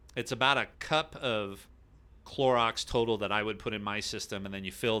it's about a cup of Clorox total that I would put in my system, and then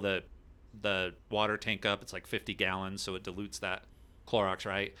you fill the water tank up. It's like 50 gallons, so it dilutes that Clorox,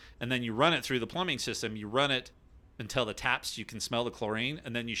 right? And then you run it through the plumbing system. You run it until the taps, you can smell the chlorine,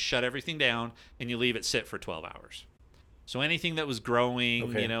 and then you shut everything down, and you leave it sit for 12 hours. So anything that was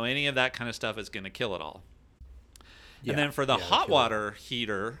growing, any of that kind of stuff is going to kill it all. And then for the hot water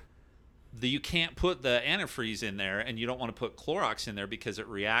heater, you can't put the antifreeze in there, and you don't want to put Clorox in there because it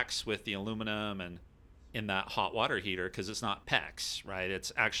reacts with the aluminum and in that hot water heater because it's not PEX, right?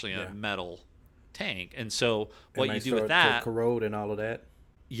 It's actually a metal tank. And so what you do with that, corrode and all of that.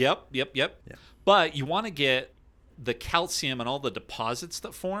 Yep. Yeah. But you want to get the calcium and all the deposits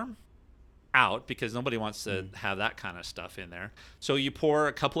that form out because nobody wants to have that kind of stuff in there. So you pour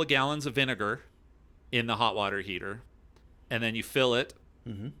a couple of gallons of vinegar in the hot water heater, and then you fill it,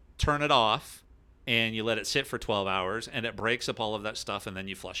 turn it off, and you let it sit for 12 hours, and it breaks up all of that stuff, and then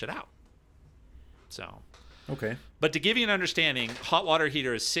you flush it out. So, but to give you an understanding, hot water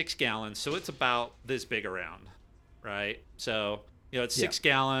heater is 6 gallons, so it's about this big around, right? So, it's 6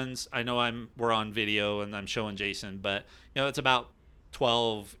 gallons. I know we're on video and I'm showing Jason, but it's about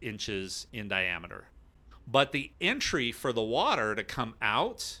 12 inches in diameter. But the entry for the water to come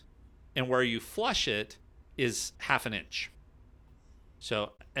out and where you flush it is half an inch.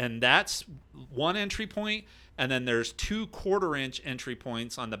 So, and that's one entry point, and then there's 2 1/4-inch entry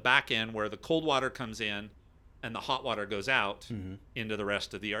points on the back end where the cold water comes in and the hot water goes out into the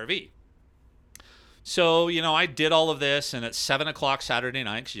rest of the RV. So, I did all of this, and at 7 o'clock Saturday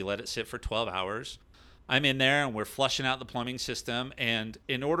night, because you let it sit for 12 hours, I'm in there and we're flushing out the plumbing system. And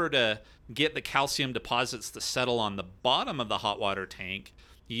in order to get the calcium deposits to settle on the bottom of the hot water tank,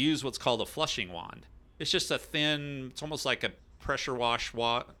 you use what's called a flushing wand. It's just a thin, it's almost like a pressure wash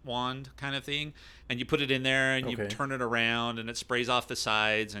wand kind of thing. And you put it in there and you turn it around and it sprays off the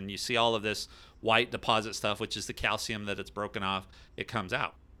sides, and you see all of this white deposit stuff, which is the calcium that it's broken off. It comes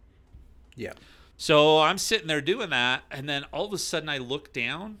out. Yeah. So I'm sitting there doing that, and then all of a sudden I look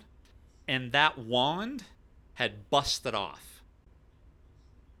down, and that wand had busted off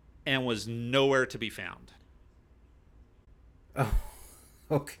and was nowhere to be found. Oh,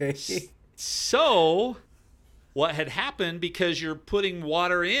 okay. So what had happened, because you're putting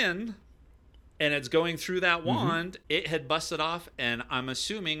water in and it's going through that wand, it had busted off, and I'm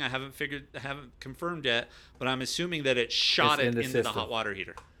assuming, I haven't confirmed yet, but I'm assuming that it shot it into the hot water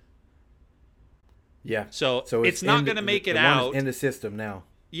heater. Yeah. So it's not going to make it out in the system now.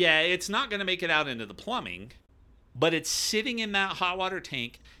 Yeah, it's not going to make it out into the plumbing, but it's sitting in that hot water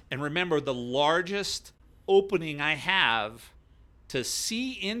tank. And remember, the largest opening I have to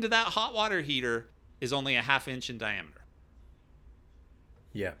see into that hot water heater is only a 1/2 inch in diameter.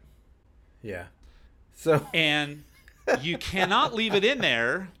 Yeah. Yeah. So and you cannot leave it in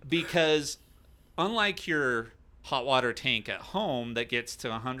there, because unlike your hot water tank at home that gets to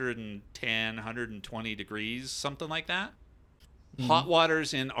 110, 120 degrees, something like that, hot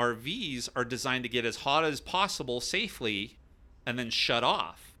waters in RVs are designed to get as hot as possible safely and then shut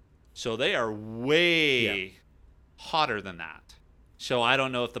off. So they are way hotter than that. So I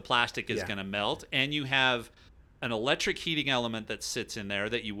don't know if the plastic is going to melt. And you have an electric heating element that sits in there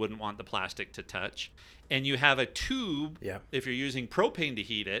that you wouldn't want the plastic to touch. And you have a tube, if you're using propane to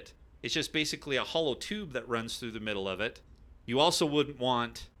heat it, it's just basically a hollow tube that runs through the middle of it. You also wouldn't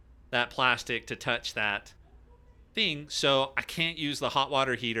want that plastic to touch that thing, so I can't use the hot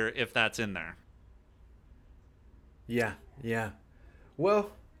water heater if that's in there. Yeah, yeah.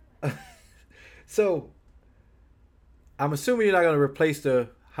 Well, so I'm assuming you're not going to replace the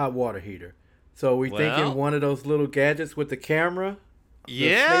hot water heter. So we thinking one of those little gadgets with the camera?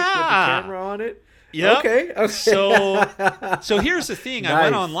 Yeah. Snake with the camera on it? Yep. Okay. So here's the thing. Nice. I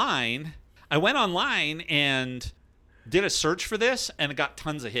went online and did a search for this, and it got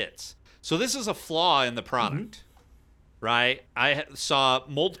tons of hits. So this is a flaw in the product, right? I saw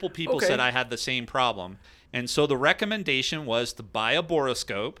multiple people said I had the same problem. And so the recommendation was to buy a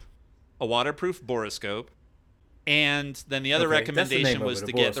borescope, a waterproof borescope. And then the other recommendation was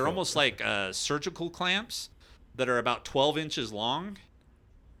to get, they're almost like surgical clamps that are about 12 inches long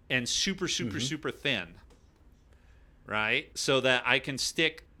and super thin, right? So that I can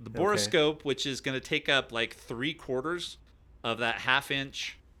stick the borescope, which is going to take up like 3/4 of that 1/2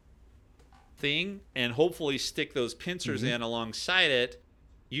 inch thing, and hopefully stick those pincers in alongside it,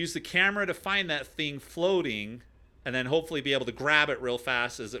 use the camera to find that thing floating, and then hopefully be able to grab it real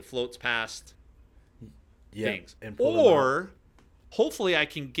fast as it floats past things. Or hopefully I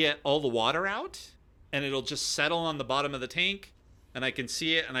can get all the water out and it'll just settle on the bottom of the tank, and I can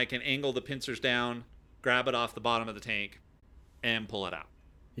see it, and I can angle the pincers down, grab it off the bottom of the tank, and pull it out.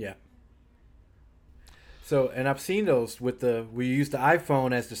 Yeah. So, and I've seen those with we use the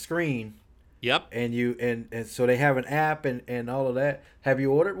iPhone as the screen. Yep. And and so they have an app and all of that. Have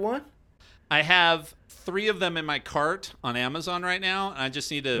you ordered one? I have 3 of them in my cart on Amazon right now, and I just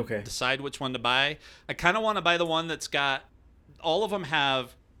need to decide which one to buy. I kind of want to buy the one that's got, all of them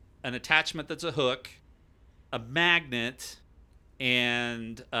have an attachment that's a hook, a magnet,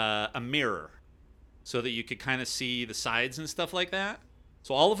 and a mirror, so that you could kind of see the sides and stuff like that.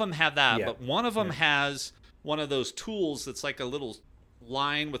 So all of them have that, but one of them has one of those tools that's like a little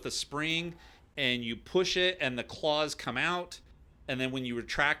line with a spring, and you push it and the claws come out, and then when you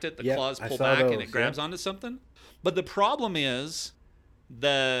retract it, the claws pull back and it grabs onto something. But the problem is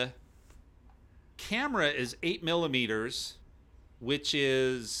the camera is 8 millimeters, which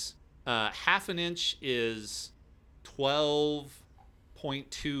is 1/2 inch is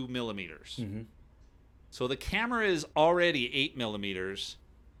 12.2 millimeters. So the camera is already 8 millimeters.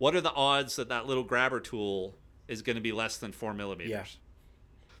 What are the odds that that little grabber tool is going to be less than 4 millimeters? Yeah.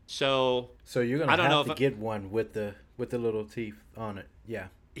 So you're gonna have to get one with the little teeth on it. Yeah.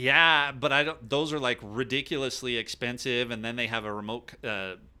 Yeah, but I don't. Those are like ridiculously expensive, and then they have a remote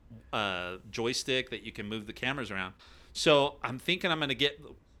joystick that you can move the cameras around. So I'm thinking I'm gonna get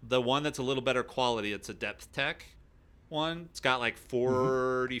the one that's a little better quality. It's a Depth Tech one. It's got like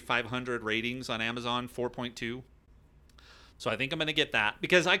 4,500 ratings on Amazon, 4.2. So I think I'm gonna get that,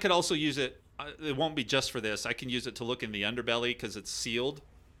 because I could also use it. It won't be just for this. I can use it to look in the underbelly because it's sealed.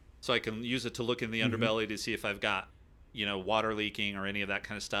 so I can use it to look in the underbelly to see if I've got, water leaking or any of that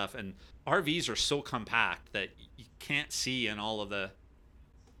kind of stuff. And RVs are so compact that you can't see in all of the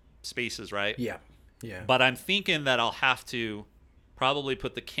spaces, right? Yeah. Yeah. But I'm thinking that I'll have to probably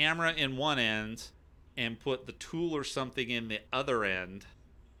put the camera in one end and put the tool or something in the other end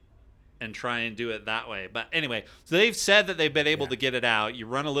and try and do it that way. But anyway, so they've said that they've been able to get it out. You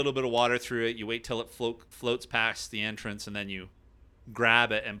run a little bit of water through it. You wait till it floats past the entrance, and then you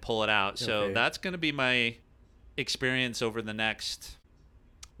grab it and pull it out. So that's going to be my experience over the next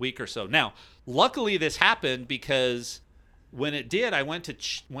week or so. Now, luckily this happened because when it did, I went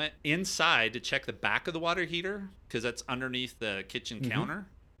inside to check the back of the water heater because that's underneath the kitchen counter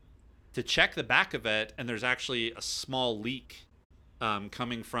to check the back of it, and there's actually a small leak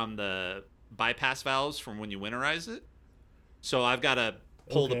coming from the bypass valves from when you winterize it. So I've got to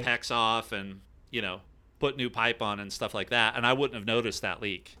pull the PEX off and, put new pipe on and stuff like that. And I wouldn't have noticed that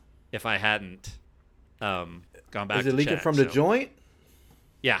leak if I hadn't gone back to check. Is it leaking from the joint?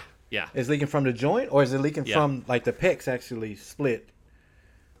 Yeah. Is it leaking from the joint, or is it leaking from, like, the PEX actually split?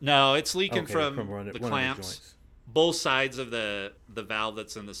 No, it's leaking from the one clamps. Both sides of the valve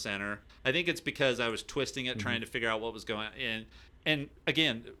that's in the center. I think it's because I was twisting it, trying to figure out what was going on. And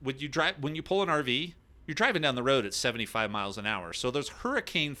again, when you pull an RV, you're driving down the road at 75 miles an hour. So there's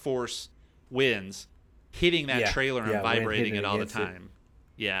hurricane force winds hitting that trailer and vibrating it all the time.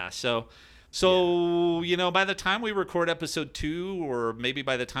 Yeah. So by the time we record episode 2, or maybe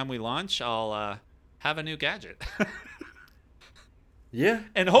by the time we launch, I'll have a new gadget. Yeah.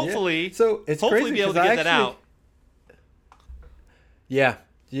 And hopefully, so it's hopefully be able to get that out. Yeah.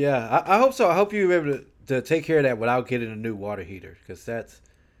 I hope so. I hope you're able to take care of that without getting a new water heater, because that's,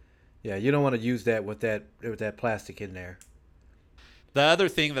 you don't want to use that with that plastic in there. The other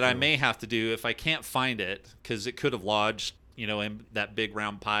thing that I may have to do, if I can't find it, because it could have lodged, in that big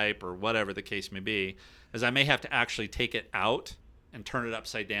round pipe or whatever the case may be, is I may have to actually take it out and turn it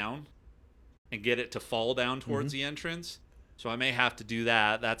upside down and get it to fall down towards the entrance. So I may have to do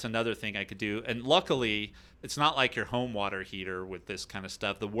that. That's another thing I could do. And luckily, it's not like your home water heater with this kind of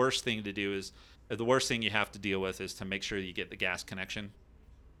stuff. The worst thing you have to deal with is to make sure you get the gas connection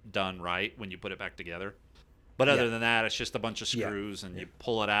done right when you put it back together. But other than that, it's just a bunch of screws and you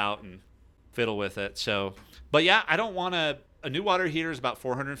pull it out and fiddle with it. So, but I don't want a new water heater is about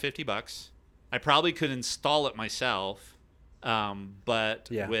 $450. I probably could install it myself. But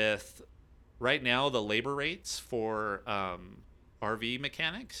with right now, the labor rates for RV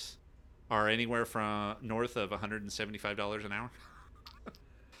mechanics are anywhere from north of $175 an hour.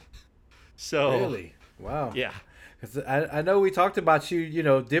 So really? Wow. Yeah. I know we talked about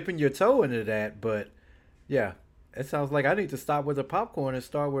you, dipping your toe into that, but it sounds like I need to stop with the popcorn and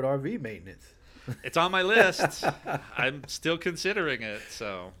start with RV maintenance. It's on my list. I'm still considering it.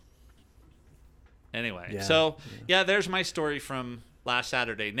 So anyway, there's my story from last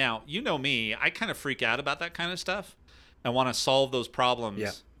Saturday. Now, you know me, I kind of freak out about that kind of stuff. I want to solve those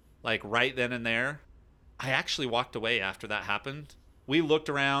problems like right then and there. I actually walked away after that happened. We looked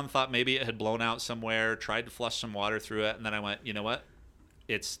around, thought maybe it had blown out somewhere, tried to flush some water through it, and then I went, you know what?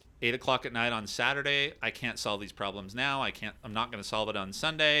 It's 8:00 at night on Saturday. I can't solve these problems now. I'm not going to solve it on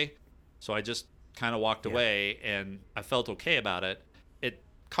Sunday. So I just kind of walked away, and I felt okay about it. It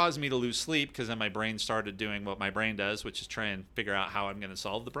caused me to lose sleep because then my brain started doing what my brain does, which is try and figure out how I'm going to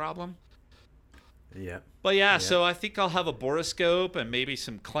solve the problem. Yeah. But so I think I'll have a borescope and maybe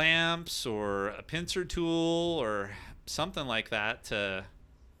some clamps or a pincer tool or something like that to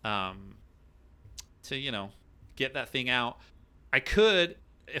get that thing out. I could,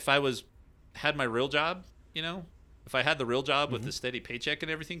 if I had my real job, if I had the real job with the steady paycheck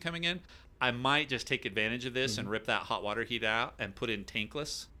and everything coming in, I might just take advantage of this and rip that hot water heater out and put in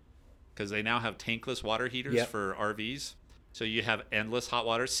tankless, because they now have tankless water heaters for RVs. So you have endless hot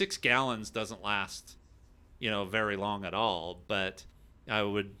water. 6 gallons doesn't last, very long at all, but I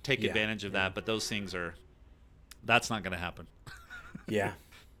would take advantage of that. But those things that's not going to happen. Yeah.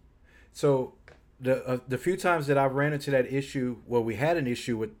 So the few times that I've ran into that issue, we had an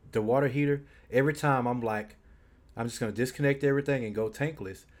issue with the water heater, every time I'm like, I'm just going to disconnect everything and go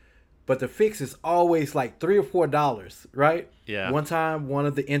tankless. But the fix is always like $3 or $4, right? Yeah. One time, one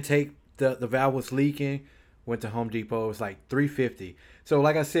of the intake, the valve was leaking, went to Home Depot, it was like $350. So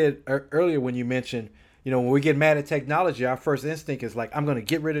like I said earlier when you mentioned, when we get mad at technology, our first instinct is like, I'm going to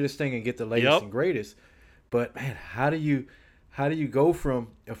get rid of this thing and get the latest and greatest. But man, how do you go from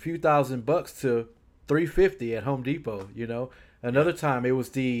a few $1,000 to $350 at Home Depot? Another time it was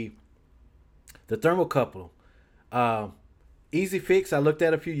the thermocouple. Easy fix. I looked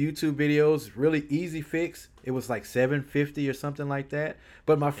at a few YouTube videos. Really easy fix. It was like $750 or something like that.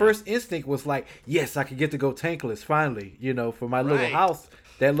 But my Yeah. first instinct was like, yes, I could get to go tankless finally. For my little Right. house,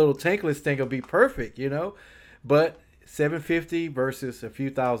 that little tankless thing will be perfect. But $750 versus a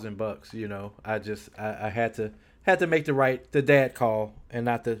few $1,000. I had to make the dad call and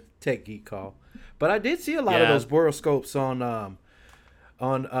not the tech geek call. But I did see a lot of Yeah. those borescopes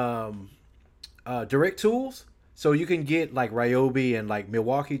on direct tools. So you can get like Ryobi and like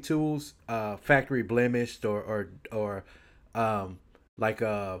Milwaukee tools, factory blemished or like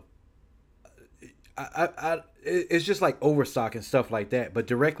it's just like overstock and stuff like that, but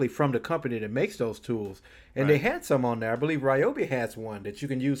directly from the company that makes those tools. And they Right. had some on there. I believe Ryobi has one that you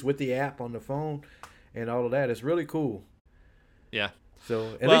can use with the app on the phone and all of that. It's really cool. Yeah.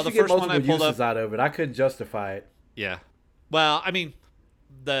 So at Well, least the you get first one I multiple pulled uses up. out of it. I couldn't justify it. Yeah. Well, I mean,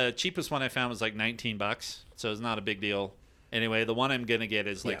 the cheapest one I found was like $19, so it's not a big deal. Anyway, the one I'm gonna get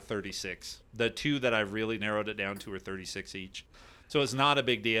is like Yeah. 36. The two that I've really narrowed it down to are 36 each, so it's not a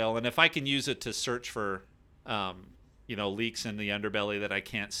big deal. And if I can use it to search for, leaks in the underbelly that I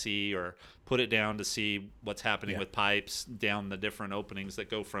can't see, or put it down to see what's happening Yeah. with pipes down the different openings that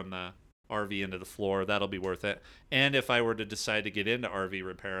go from the RV into the floor, that'll be worth it. And if I were to decide to get into RV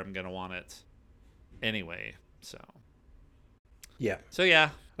repair, I'm gonna want it anyway. Yeah. So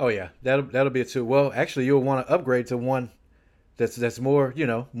yeah, Oh yeah. That'll be it too. Well, actually, you'll want to upgrade to one that's more,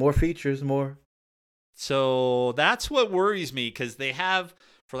 more features, more. so that's what worries me, because they have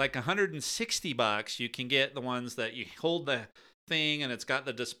for like $160, you can get the ones that you hold the thing and it's got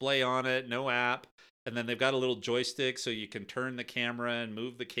the display on it, no app, and then they've got a little joystick so you can turn the camera and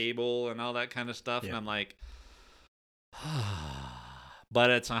move the cable and all that kind of stuff. And Yeah. I'm like, but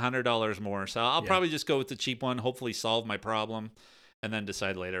it's $100 more, so I'll Yeah. probably just go with the cheap one. Hopefully, solve my problem, and then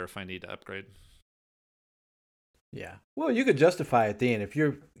decide later if I need to upgrade. Yeah. Well, you could justify it then if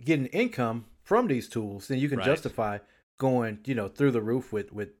you're getting income from these tools, then you can Right. justify going, through the roof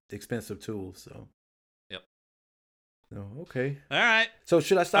with expensive tools. So. Yep. Oh, okay. All right. So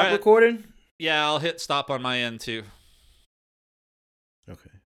should I stop All right. recording? Yeah, I'll hit stop on my end too.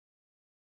 Okay.